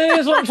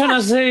 here's what I'm trying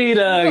to say.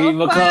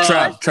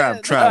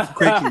 Trap.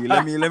 Quickly,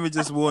 let me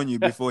just warn you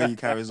before he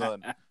carries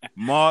on.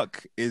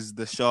 Mark is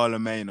the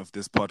Charlemagne of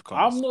this podcast.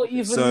 I'm not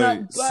even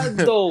that bad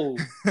though.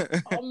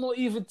 I'm not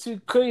even too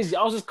crazy.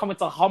 I was just coming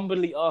to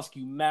humbly ask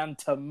you, man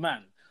to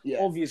man. Yeah.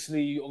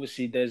 Obviously,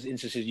 there's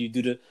instances you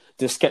do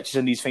the sketches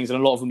and these things, and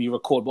a lot of them you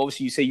record. But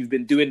obviously, you say you've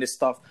been doing this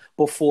stuff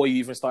before you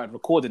even started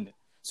recording it.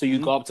 So you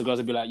go up to girls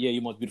and be like, "Yeah,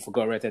 you're most beautiful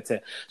girl, right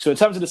there." So in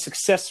terms of the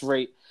success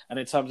rate, and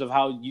in terms of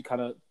how you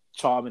kind of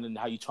charming and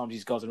how you charm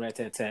these girls and right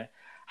there,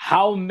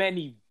 how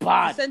many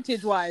bad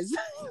percentage-wise,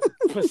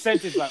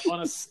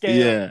 on a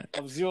scale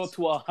of 0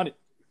 to 100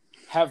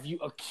 have you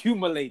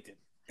accumulated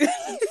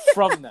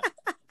from that?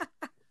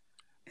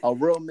 A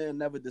real man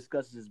never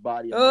discusses his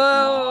body.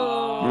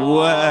 Wow.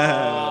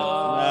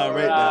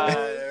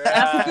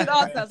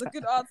 That's a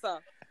good answer.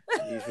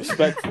 He's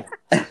respectful.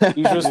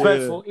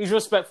 He's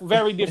respectful.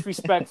 Very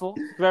disrespectful.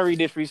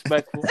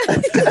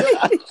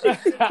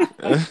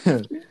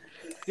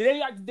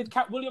 Did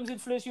Cat Williams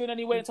influence you in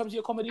any way in terms of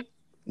your comedy?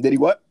 Did he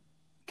what?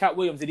 Cat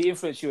Williams, did he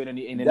influence you in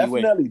any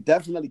way?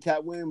 Definitely.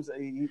 Cat Williams, I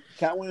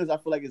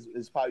feel like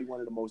is probably one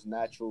of the most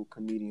natural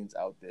comedians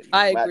out there.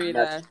 I agree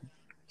there.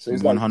 So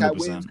it's 100%. Like Cat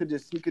Williams could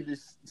just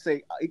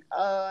say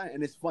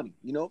and it's funny,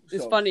 you know.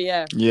 It's funny,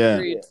 yeah.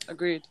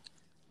 Agreed.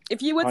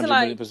 If you were to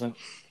 100%.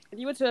 If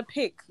you were to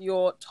pick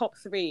your top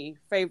 3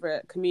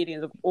 favorite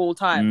comedians of all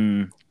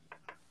time,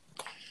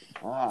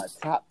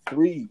 top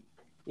 3.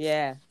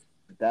 Yeah,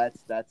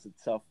 that's a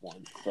tough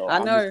one. So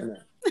I know.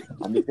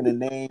 I'm gonna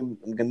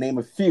name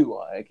a few.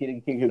 I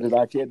can't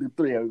do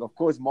 3. Of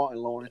course, Martin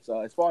Lawrence.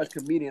 As far as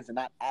comedians and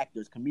not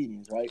actors,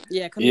 comedians, right?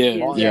 Yeah,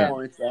 comedians. Martin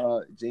Lawrence,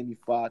 Jamie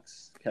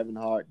Foxx, Kevin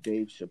Hart,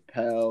 Dave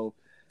Chappelle,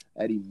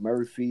 Eddie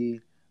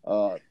Murphy.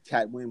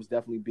 Cat Williams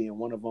definitely being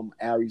one of them.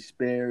 Ari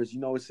Spears, you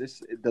know,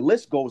 it's the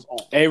list goes on.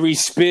 Ari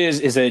Spears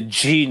is a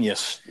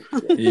genius.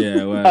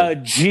 A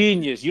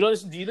genius. Do you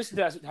listen to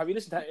that? Have you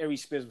listened to Ari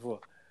Spears before?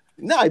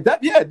 No,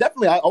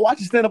 definitely. I watch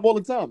him stand up all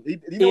the time. You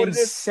know what it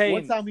is?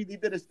 One time he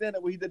did a stand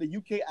up where he did a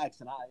UK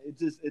accent.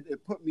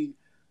 It put me.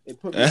 It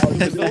was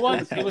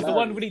the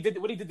one when he did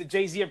the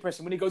Jay-Z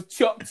impression when he goes,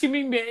 "Chuck to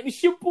me, man,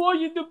 it's your boy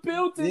in the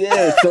building."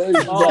 Yeah,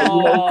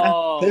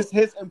 so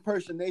his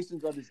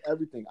impersonations of this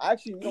everything.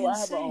 Actually, you know, I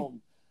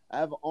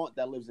have an aunt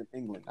that lives in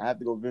England. I have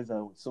to go visit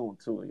her soon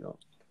too. You know.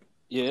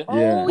 Yeah.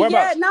 Oh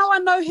yeah. Now I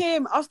know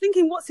him. I was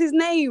thinking, what's his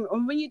name?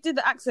 And when you did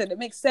the accent, it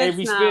makes sense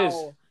now. Spears.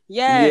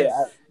 Yes.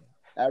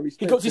 Yeah.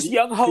 He got this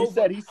young hoe.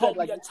 He said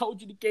like, I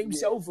told you the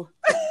game's over.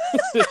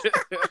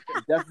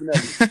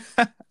 Definitely.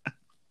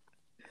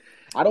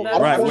 I don't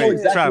know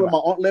exactly where my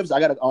aunt lives.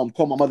 I gotta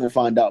call my mother and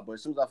find out. But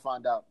as soon as I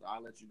find out,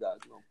 I'll let you guys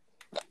know.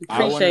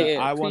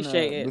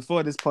 Appreciate it.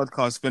 Before this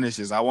podcast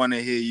finishes, I want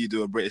to hear you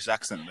do a British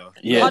accent, though.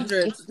 Yeah,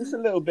 just a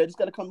little bit. Just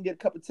gotta come and get a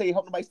cup of tea.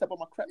 Hope nobody step on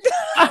my crap.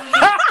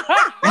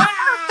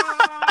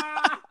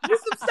 This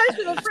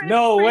obsession of British.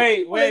 No,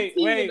 wait.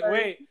 You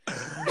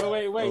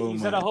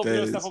said I hope you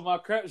don't step on my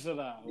crepes or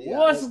that. Yeah,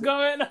 what's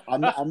going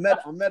on? I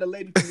met a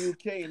lady from the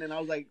UK, and then I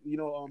was like, you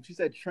know, she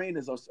said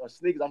trainers or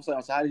sneakers. I'm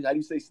saying, so how do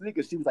you say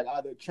sneakers? She was like,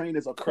 either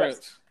trainers or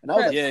crepes. And I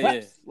was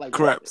like,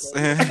 crepes.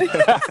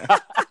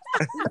 Crepes.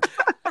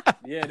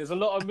 Yeah, there's a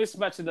lot of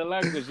mismatch in the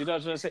language. You know what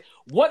I'm trying to say?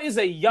 What is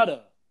a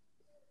yudder?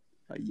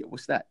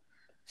 What's that?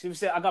 She was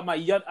saying, I got my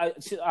yud. I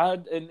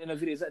heard in a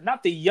video,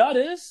 not the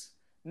yudders.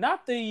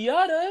 Not the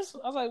yudders.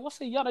 I was like, what's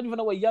a yudder? I don't even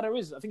know what yudder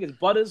is. I think it's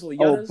Butters or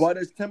yudders. Oh,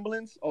 Butters,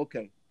 Timberlands?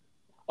 Okay.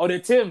 Oh, they're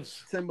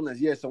Tims. Timberlands,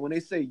 yeah. So when they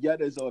say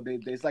yudders, or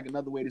there's like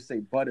another way to say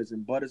Butters,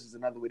 and Butters is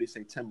another way to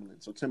say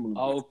Timberlands. So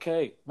Timberlands.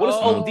 Okay. What is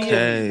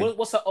OD?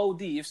 What's an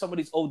OD if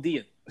somebody's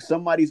ODing?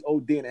 Somebody's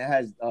ODing, it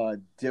has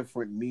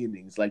different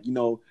meanings. Like, you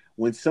know,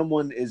 when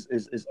someone is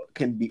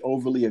can be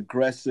overly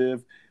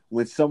aggressive,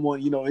 when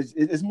someone, you know,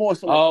 it's more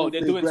so they're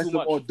doing too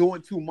much. Or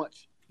doing too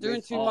much.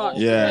 Doing too much.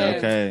 Yeah,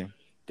 okay.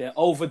 They're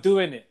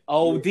overdoing it.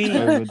 OD.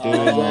 Overdoing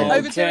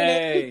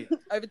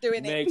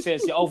it. Makes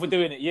sense. You're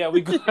overdoing it. Yeah,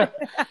 we got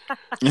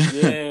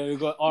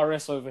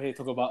RS over here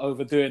talking about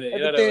overdoing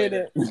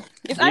it.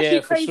 It's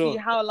actually crazy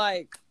how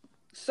like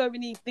so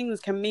many things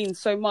can mean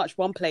so much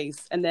one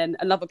place, and then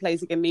another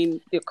place it can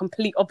mean the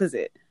complete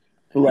opposite.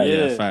 Right.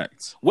 Yeah,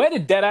 facts. Where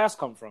did dead ass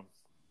come from?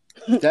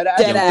 Dead ass.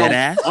 Dead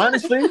ass.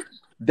 Honestly,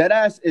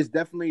 Deadass is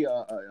definitely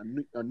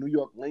a New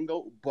York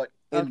lingo, but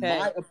in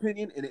my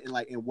opinion,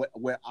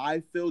 where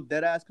I feel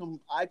Deadass come,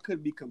 I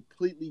could be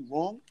completely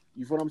wrong.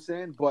 You feel what I'm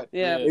saying? But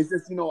it's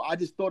just, you know, I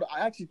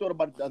actually thought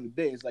about it the other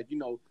day. It's like, you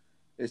know,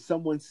 is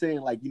someone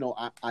saying like, you know,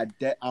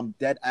 I'm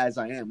dead as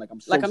I am, like I'm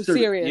so I'm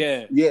serious.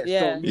 Yeah.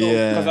 Yeah. So, you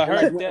know, because I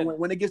heard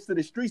when it gets to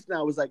the streets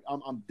now, it's like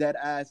I'm dead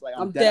ass, like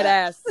I'm dead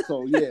ass.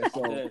 So yeah,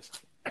 so.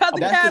 Cut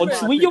the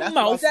camera. Your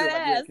mouth.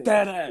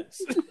 Dead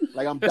ass.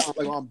 Like I'm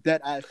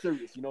dead ass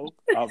serious, you know.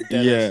 I'm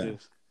dead ass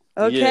serious.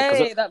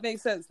 Okay, that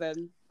makes sense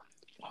then.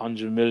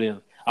 100 million.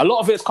 A lot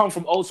of it's come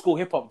from old school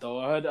hip hop, though.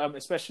 I heard,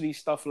 especially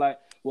stuff like,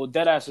 well,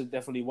 Deadass is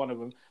definitely one of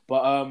them.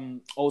 But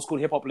old school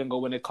hip hop lingo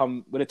when they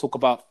talk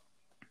about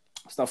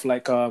stuff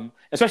like,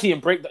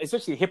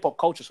 especially hip hop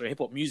culture, so hip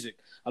hop music.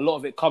 A lot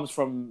of it comes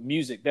from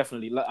music,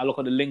 definitely. Like, I look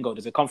at the lingo.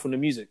 Does it come from the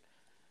music?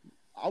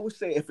 I would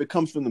say if it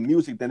comes from the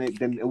music, then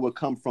it would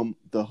come from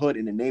the hood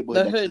and the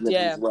neighborhood. The hood,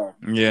 yeah. As well.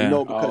 Yeah. You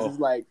know, because it's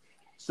like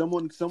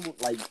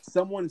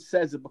someone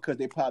says it because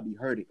they probably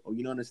heard it, or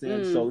you know what I'm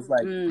saying. So it's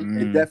like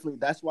it definitely.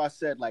 That's why I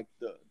said like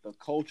the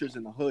cultures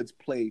and the hoods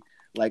play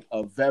like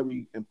a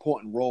very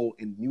important role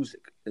in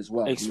music as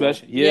well.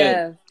 Especially, you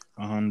know?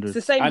 100. It's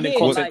the same and here. in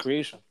content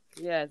creation.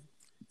 Yeah,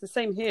 it's the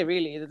same here.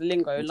 Really, the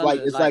lingo. It's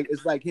London,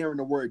 it's like hearing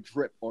the word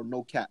drip or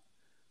no cap.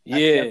 That's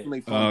yeah,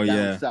 definitely from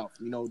down south.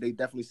 You know, they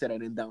definitely said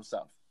that in down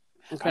south.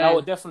 Okay. And I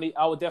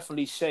would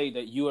definitely say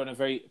that you are in a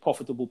very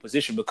profitable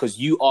position because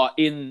you are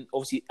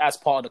obviously as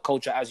part of the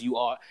culture as you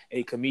are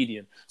a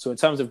comedian. So in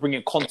terms of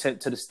bringing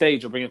content to the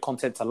stage or bringing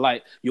content to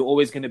light, you're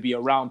always going to be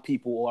around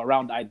people or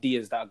around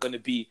ideas that are going to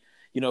be,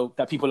 you know,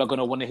 that people are going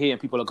to want to hear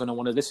and people are going to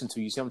want to listen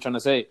to. You see what I'm trying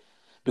to say?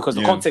 Because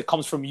the content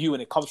comes from you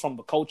and it comes from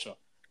the culture.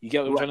 You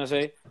get what I'm trying to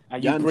say?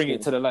 And you bring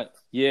it to the light.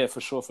 Yeah,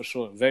 for sure.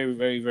 Very,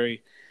 very,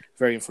 very,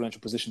 very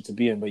influential position to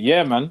be in. But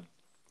yeah, man.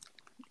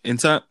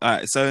 So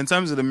in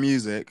terms of the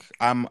music,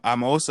 I'm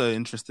also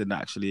interested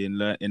actually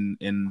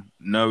in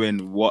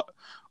knowing what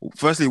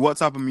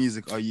type of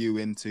music are you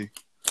into?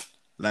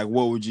 Like,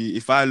 what would you,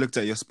 if I looked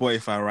at your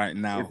Spotify right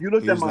now? If you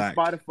looked at my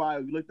Spotify,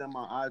 or you looked at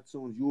my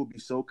iTunes, you would be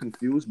so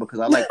confused because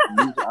I like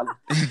music.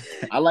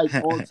 I like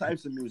all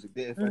types of music.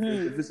 If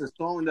it's a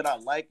song that I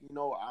like, you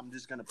know, I'm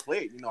just gonna play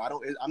it. You know,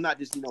 I'm not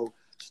just, you know,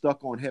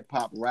 stuck on hip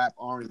hop, rap,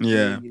 R&B.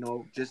 You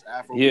know, just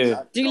Afro.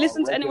 Yeah. Do you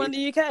listen to anyone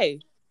in the UK?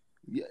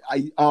 Yeah,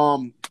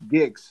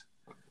 Gigs.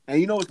 And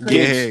you know what's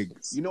crazy?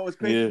 Gigs. You know what's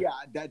crazy?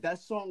 Yeah, that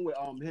song with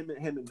him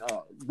and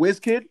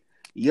Wizkid.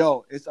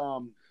 Yo, it's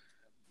how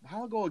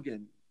I go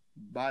again?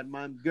 Bad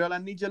man, girl, I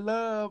need your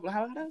love.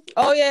 How that?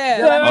 Oh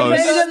yeah, I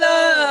need your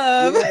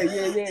love.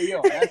 Yeah.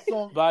 Yo, that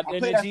song. Bad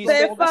energy.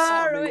 Stay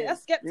far away.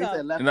 That's Skepta.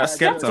 And that's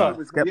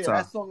Skepta. Yeah,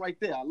 that song right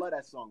there. I love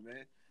that song,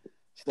 man.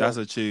 So, that's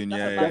a tune.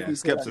 Yeah.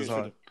 Skepta's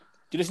hard. Do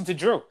you listen to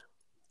drill?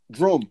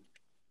 Drill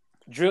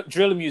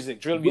music.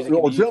 Drill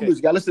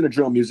music. I listen to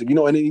drill music. You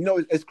know, and you know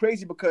it's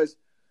crazy because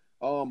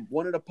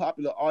one of the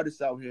popular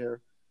artists out here,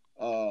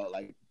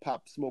 like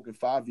Pop Smoke and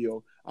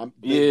Fabio,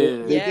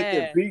 they get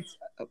their beats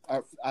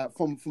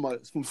from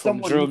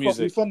someone drill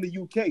music from the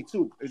UK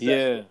too.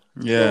 Yeah.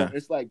 Yeah. So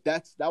it's like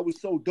that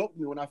was so dope to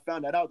me when I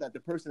found that out that the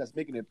person that's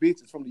making their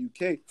beats is from the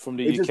UK.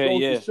 It just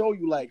goes to show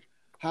you like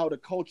how the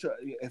culture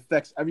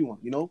affects everyone.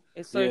 You know,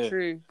 it's so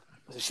true.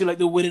 She like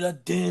the way that I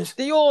dance.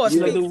 Dior, she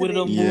like the way that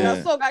I move.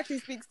 That song actually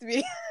speaks to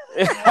me.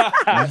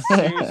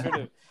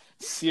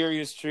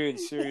 Serious tune.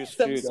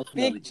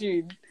 Big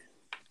tune.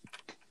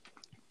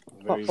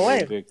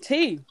 Very big.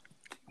 T,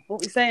 what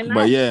we saying now?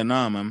 But yeah,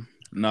 man.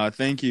 No,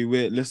 thank you.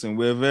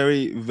 We're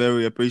very,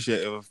 very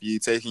appreciative of you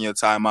taking your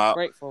time out.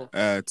 Grateful.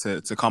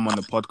 To come on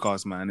the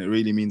podcast, man. It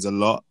really means a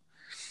lot.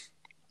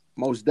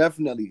 Most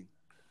definitely.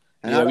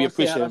 And we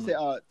appreciate it.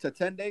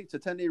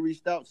 Tatende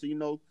reached out, so you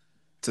know.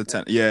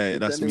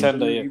 That's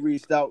He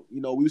reached out.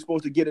 You know, we were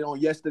supposed to get it on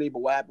yesterday,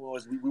 but what happened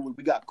was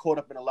we got caught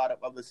up in a lot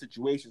of other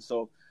situations.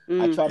 So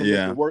I tried to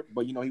make it work,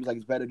 but you know, he was like,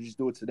 "It's better to just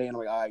do it today." And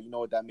I'm like, "All right, you know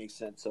what? That makes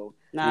sense." So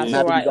it's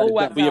all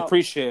right. We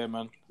appreciate it,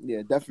 man.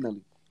 Yeah,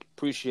 definitely.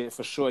 Appreciate it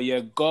for sure.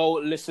 Yeah, go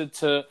listen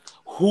to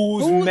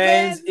Whose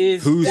Man's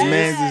Is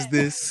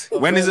This?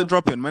 When is it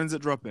dropping?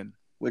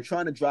 We're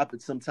trying to drop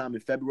it sometime in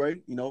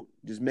February. You know,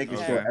 just making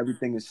sure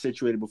everything is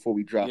situated before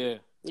we drop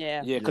it.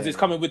 Yeah, because it's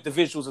coming with the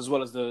visuals as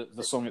well as the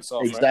song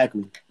itself.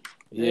 Exactly.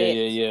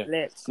 Right?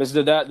 Yeah. Listen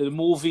to that. The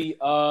movie,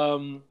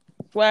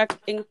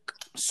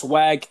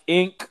 Swag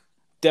Inc.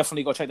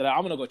 Definitely go check that out.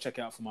 I'm gonna go check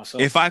it out for myself.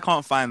 If I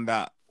can't find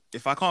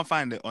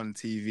it on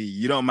TV,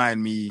 you don't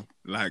mind me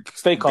like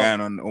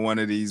going on one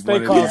of these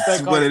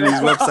websites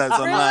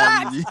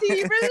online.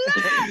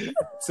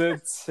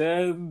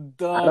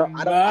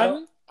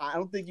 Man. I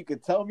don't think you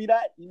could tell me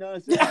that. You know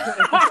what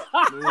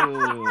I'm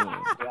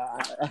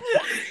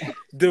saying?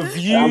 The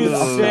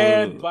views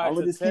shared by I'm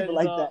gonna just keep it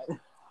like that.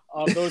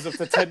 those of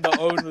Pretender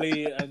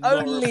only and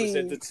not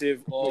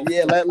representative of.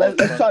 Yeah,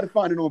 let's try to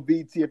find it on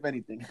BT if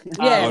anything.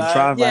 Yeah, I'll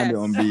try to find it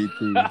on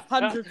BT.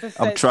 100%.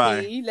 I'll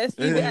try. Let's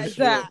leave it at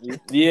that.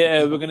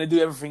 Yeah, we're gonna do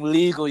everything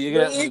legal. You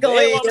get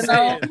Legally, you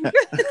know.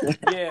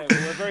 Yeah,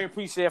 we're very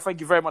appreciative. Thank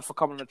you very much for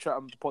coming on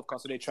the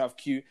podcast today, Trav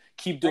Q.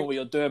 Keep doing what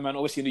you're doing, man.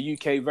 Obviously, in the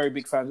UK, very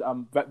big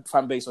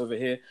fan base over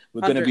here.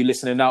 We're going to be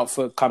listening out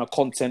for kind of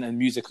content and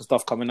music and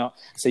stuff coming out.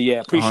 So,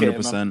 yeah, appreciate 100%.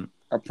 It, man.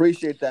 I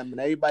appreciate that, man.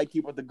 Everybody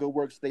keep up the good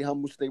work. Stay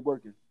humble, stay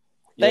working.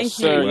 Thank you.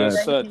 Sir.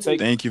 Yes, sir.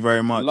 Thank you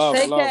very much.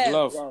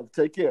 Love.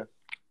 Take care.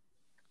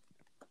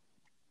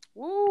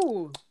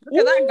 Ooh, look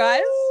at that,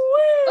 guys.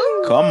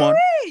 Ooh, come on.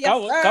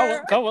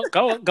 Yes,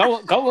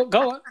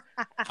 Go on.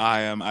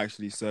 I am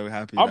actually so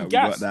happy I'm that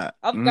gassed. we got that.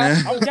 I'm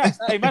gassed. I'm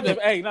gassed. Hey, man.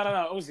 Hey, no.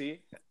 Uzi,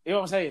 you know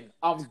what I'm saying?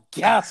 I'm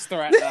gassed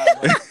right now,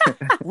 man.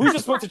 We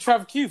just spoke to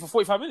Trav Q for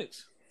 45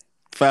 minutes.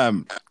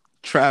 Fam,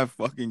 Trav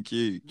fucking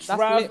Q.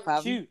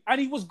 Trav Q. And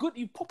he was good.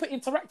 You proper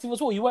interactive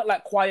as well. You weren't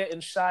like quiet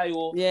and shy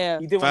or... Yeah.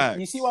 You didn't.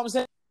 You see what I'm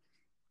saying?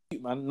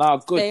 Man, nah,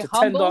 good. Stay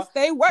humble,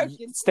 stay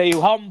working. Stay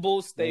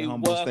humble, stay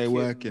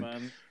working,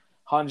 man.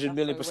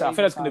 100,000,000%. I think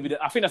that's gonna be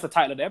I think that's the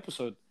title of the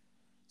episode.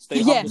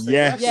 Stay humble,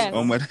 stay working. Yes.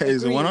 Oh my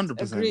days,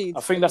 100%.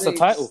 I think that's the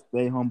title.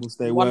 Stay humble,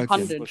 stay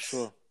working. For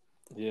sure.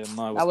 Yeah,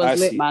 no, that was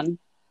lit, man.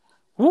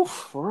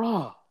 Woof,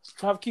 raw.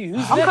 Trav Q,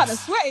 who's I'm kind of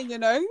sweating, you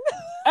know.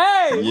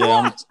 Hey,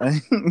 yeah.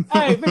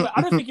 Hey, baby,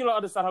 I don't think you'll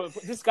understand how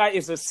this guy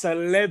is a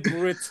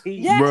celebrity.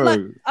 Yeah, bro. like,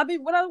 I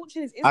mean, when I was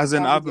watching his Instagram, as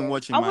in, I've been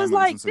watching. I was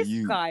like, this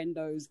guy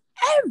knows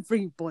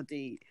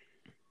everybody.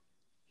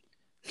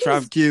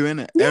 Trav Q,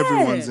 innit? Yeah.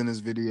 Everyone's in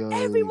his videos.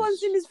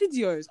 Everyone's in his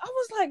videos. I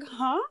was like,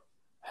 huh?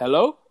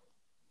 Hello?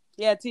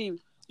 Yeah, team.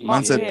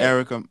 Man said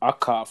Erica. I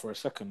cut out for a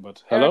second,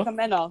 but hello? Erica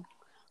Mena.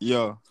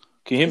 Yo.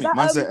 Can you hear me?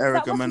 Man said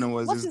Erica Mena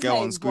was his girl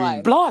on screen.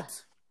 Wife? Blood!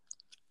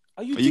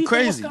 Are you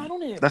crazy? What's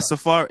going on here, that's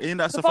Safari. Ain't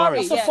that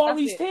Safari? That's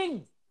Safari's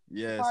thing.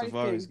 Yeah,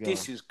 Safari's girl.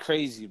 This is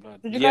crazy, man.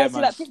 Did you guys see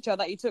that picture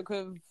that he took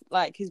of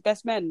like his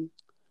best men?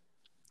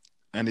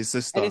 And his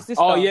sister.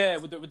 Oh, yeah,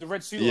 with the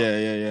red suit.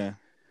 Yeah.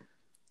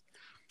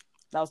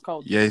 That was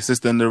cold. Yeah, his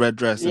sister in the red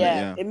dress.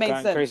 Yeah, it made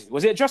sense. Crazy.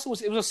 Was it a dress? It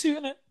was a suit,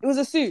 innit? It was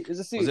a suit. Was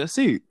it a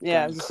suit?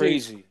 Yeah, it was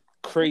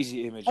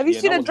crazy image. Have you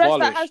seen a dress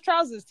that has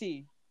trousers,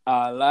 T?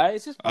 I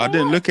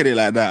didn't look at it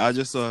like that. I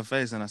just saw her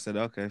face and I said,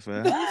 okay,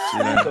 fair.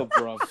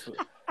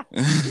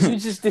 You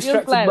just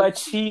distracted by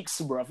cheeks,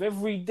 bruv.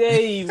 Every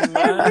day, man.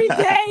 Every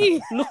day.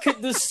 Look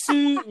at the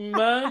suit,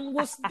 man.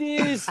 What's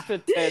this?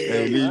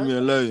 Hey, leave me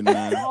alone,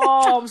 man.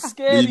 Oh, I'm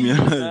scared of you,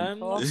 man.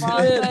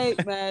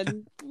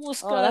 Man.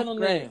 What's going on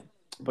there?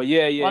 But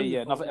yeah.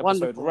 Another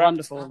episode.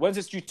 Wonderful. When's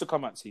this due to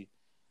come out, T?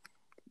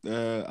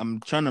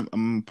 I'm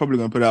probably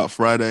gonna put it out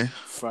Friday.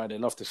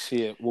 Love to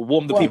see it. We'll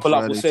warm the people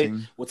up.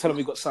 We'll tell them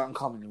we got something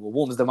coming. We'll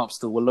warm them up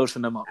still. We'll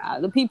lotion them up.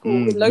 The people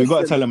with lotion. We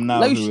got to tell them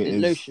now who it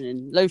is.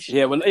 Lotion.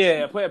 Yeah.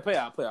 Put it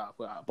out.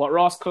 But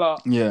Ross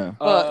Clark. Yeah.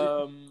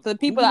 For the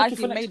people that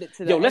actually made it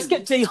to the let's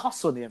get J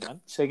Hus on here, man.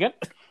 Say again.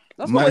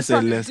 Might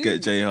say let's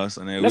get J Hus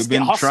on here. We've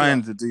been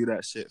trying to do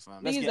that shit,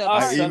 fam.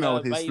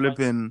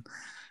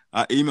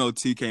 I emailed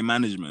 2K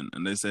management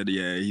and they said,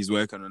 yeah, he's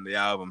working on the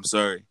album.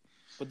 Sorry.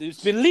 But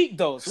it's been leaked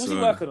though. So what's he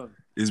working on?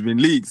 It's been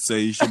leaked, so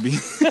he should be.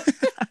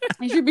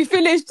 He should be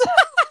finished.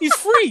 He's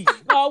free.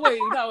 No,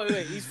 wait.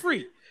 He's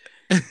free.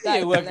 He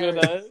ain't working on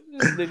that.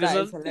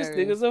 This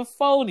nigga's a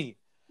phony.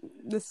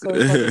 This is so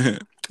funny.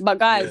 But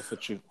guys,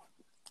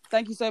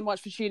 thank you so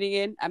much for tuning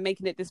in and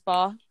making it this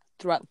far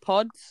throughout the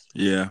pods.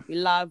 Yeah. We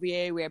love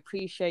you. We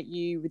appreciate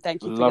you. We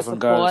thank you for your support.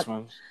 Guys,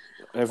 man.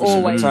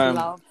 Always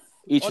love.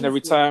 Each and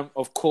every time,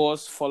 of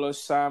course, follow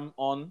Sam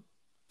on.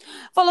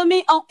 Follow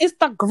me on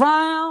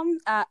Instagram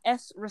at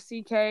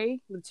srasike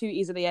with 2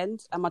 E's at the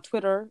end. And my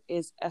Twitter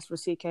is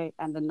srasike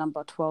and the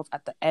number 12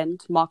 at the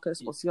end.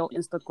 Marcus, what's your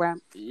Instagram?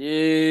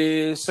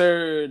 Yes,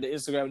 sir. The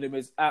Instagram name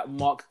is at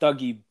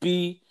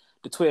MarkDougieB.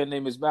 The Twitter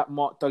name is at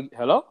MarkDougie.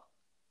 Hello?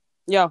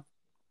 Yo.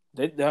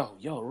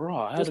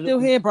 Raw. You're still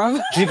here, bro.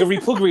 Jiggery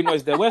puggery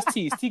noise there. Where's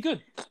T? Is T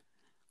good?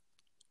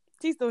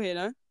 T's still here,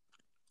 no?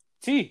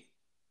 T.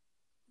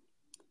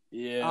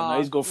 Yeah, now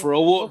he's going for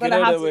a walk. We're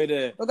gonna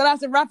have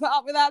to wrap it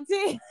up without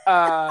T.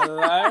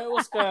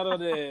 What's going on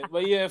there?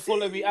 But yeah,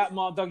 follow me at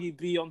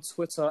MarkDougieB on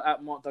Twitter,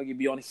 at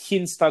MarkDougieB on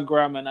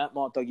Instagram, and at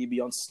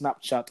MarkDougieB on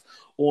Snapchat.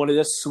 All of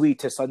the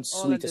sweetest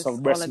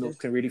of breast milk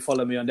can really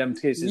follow me on them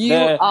cases. You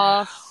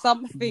are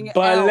something else.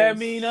 But let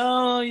me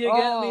know you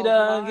get me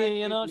doggy.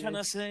 You know, trying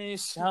to say,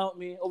 shout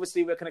me.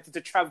 Obviously, we're connected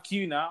to Trav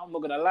Q now. I'm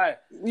not gonna lie.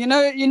 You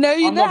know.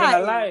 I'm not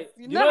gonna lie.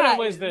 You know that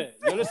was there.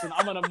 Yo, listen,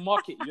 I'm gonna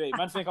market you. Hey,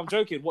 man, think I'm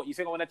joking? What you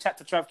think I'm gonna chat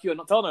to Trav Q and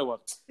not tell no one?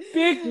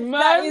 Big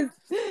man.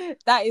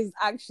 That is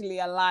actually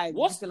a lie.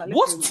 What's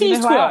T's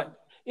Twitter?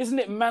 Isn't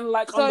it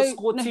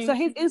 _T? So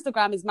his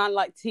Instagram is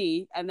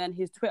 _T, and then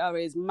his Twitter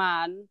is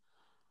 _T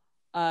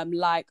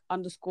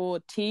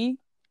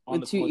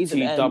with 2 E's T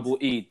double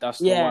E. That's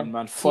the one,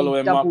 man. Follow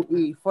him up.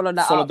 Follow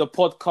that. Follow the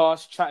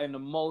podcast. Chatting the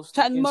most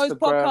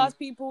podcast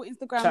people.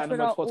 Instagram,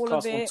 Twitter, all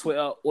of it. On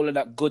Twitter, all of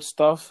that good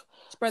stuff.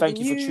 Thank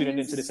you for tuning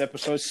into this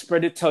episode.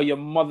 Spread it. Tell your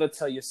mother,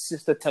 tell your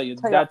sister, tell your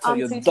dad, tell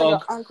your dog, tell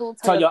your uncle,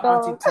 tell your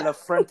auntie, tell a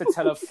friend to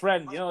tell a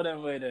friend. You know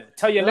them way there.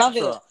 Tell your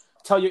lecturer,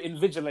 tell your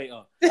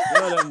invigilator. You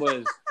know them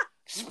ways.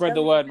 Spread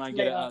the word, man.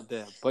 Get it out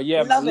there. But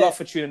yeah, man, love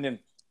for tuning in.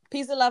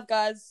 Peace and love,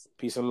 guys.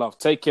 Peace and love.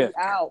 Take care.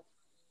 Out.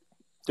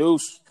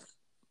 Deuce.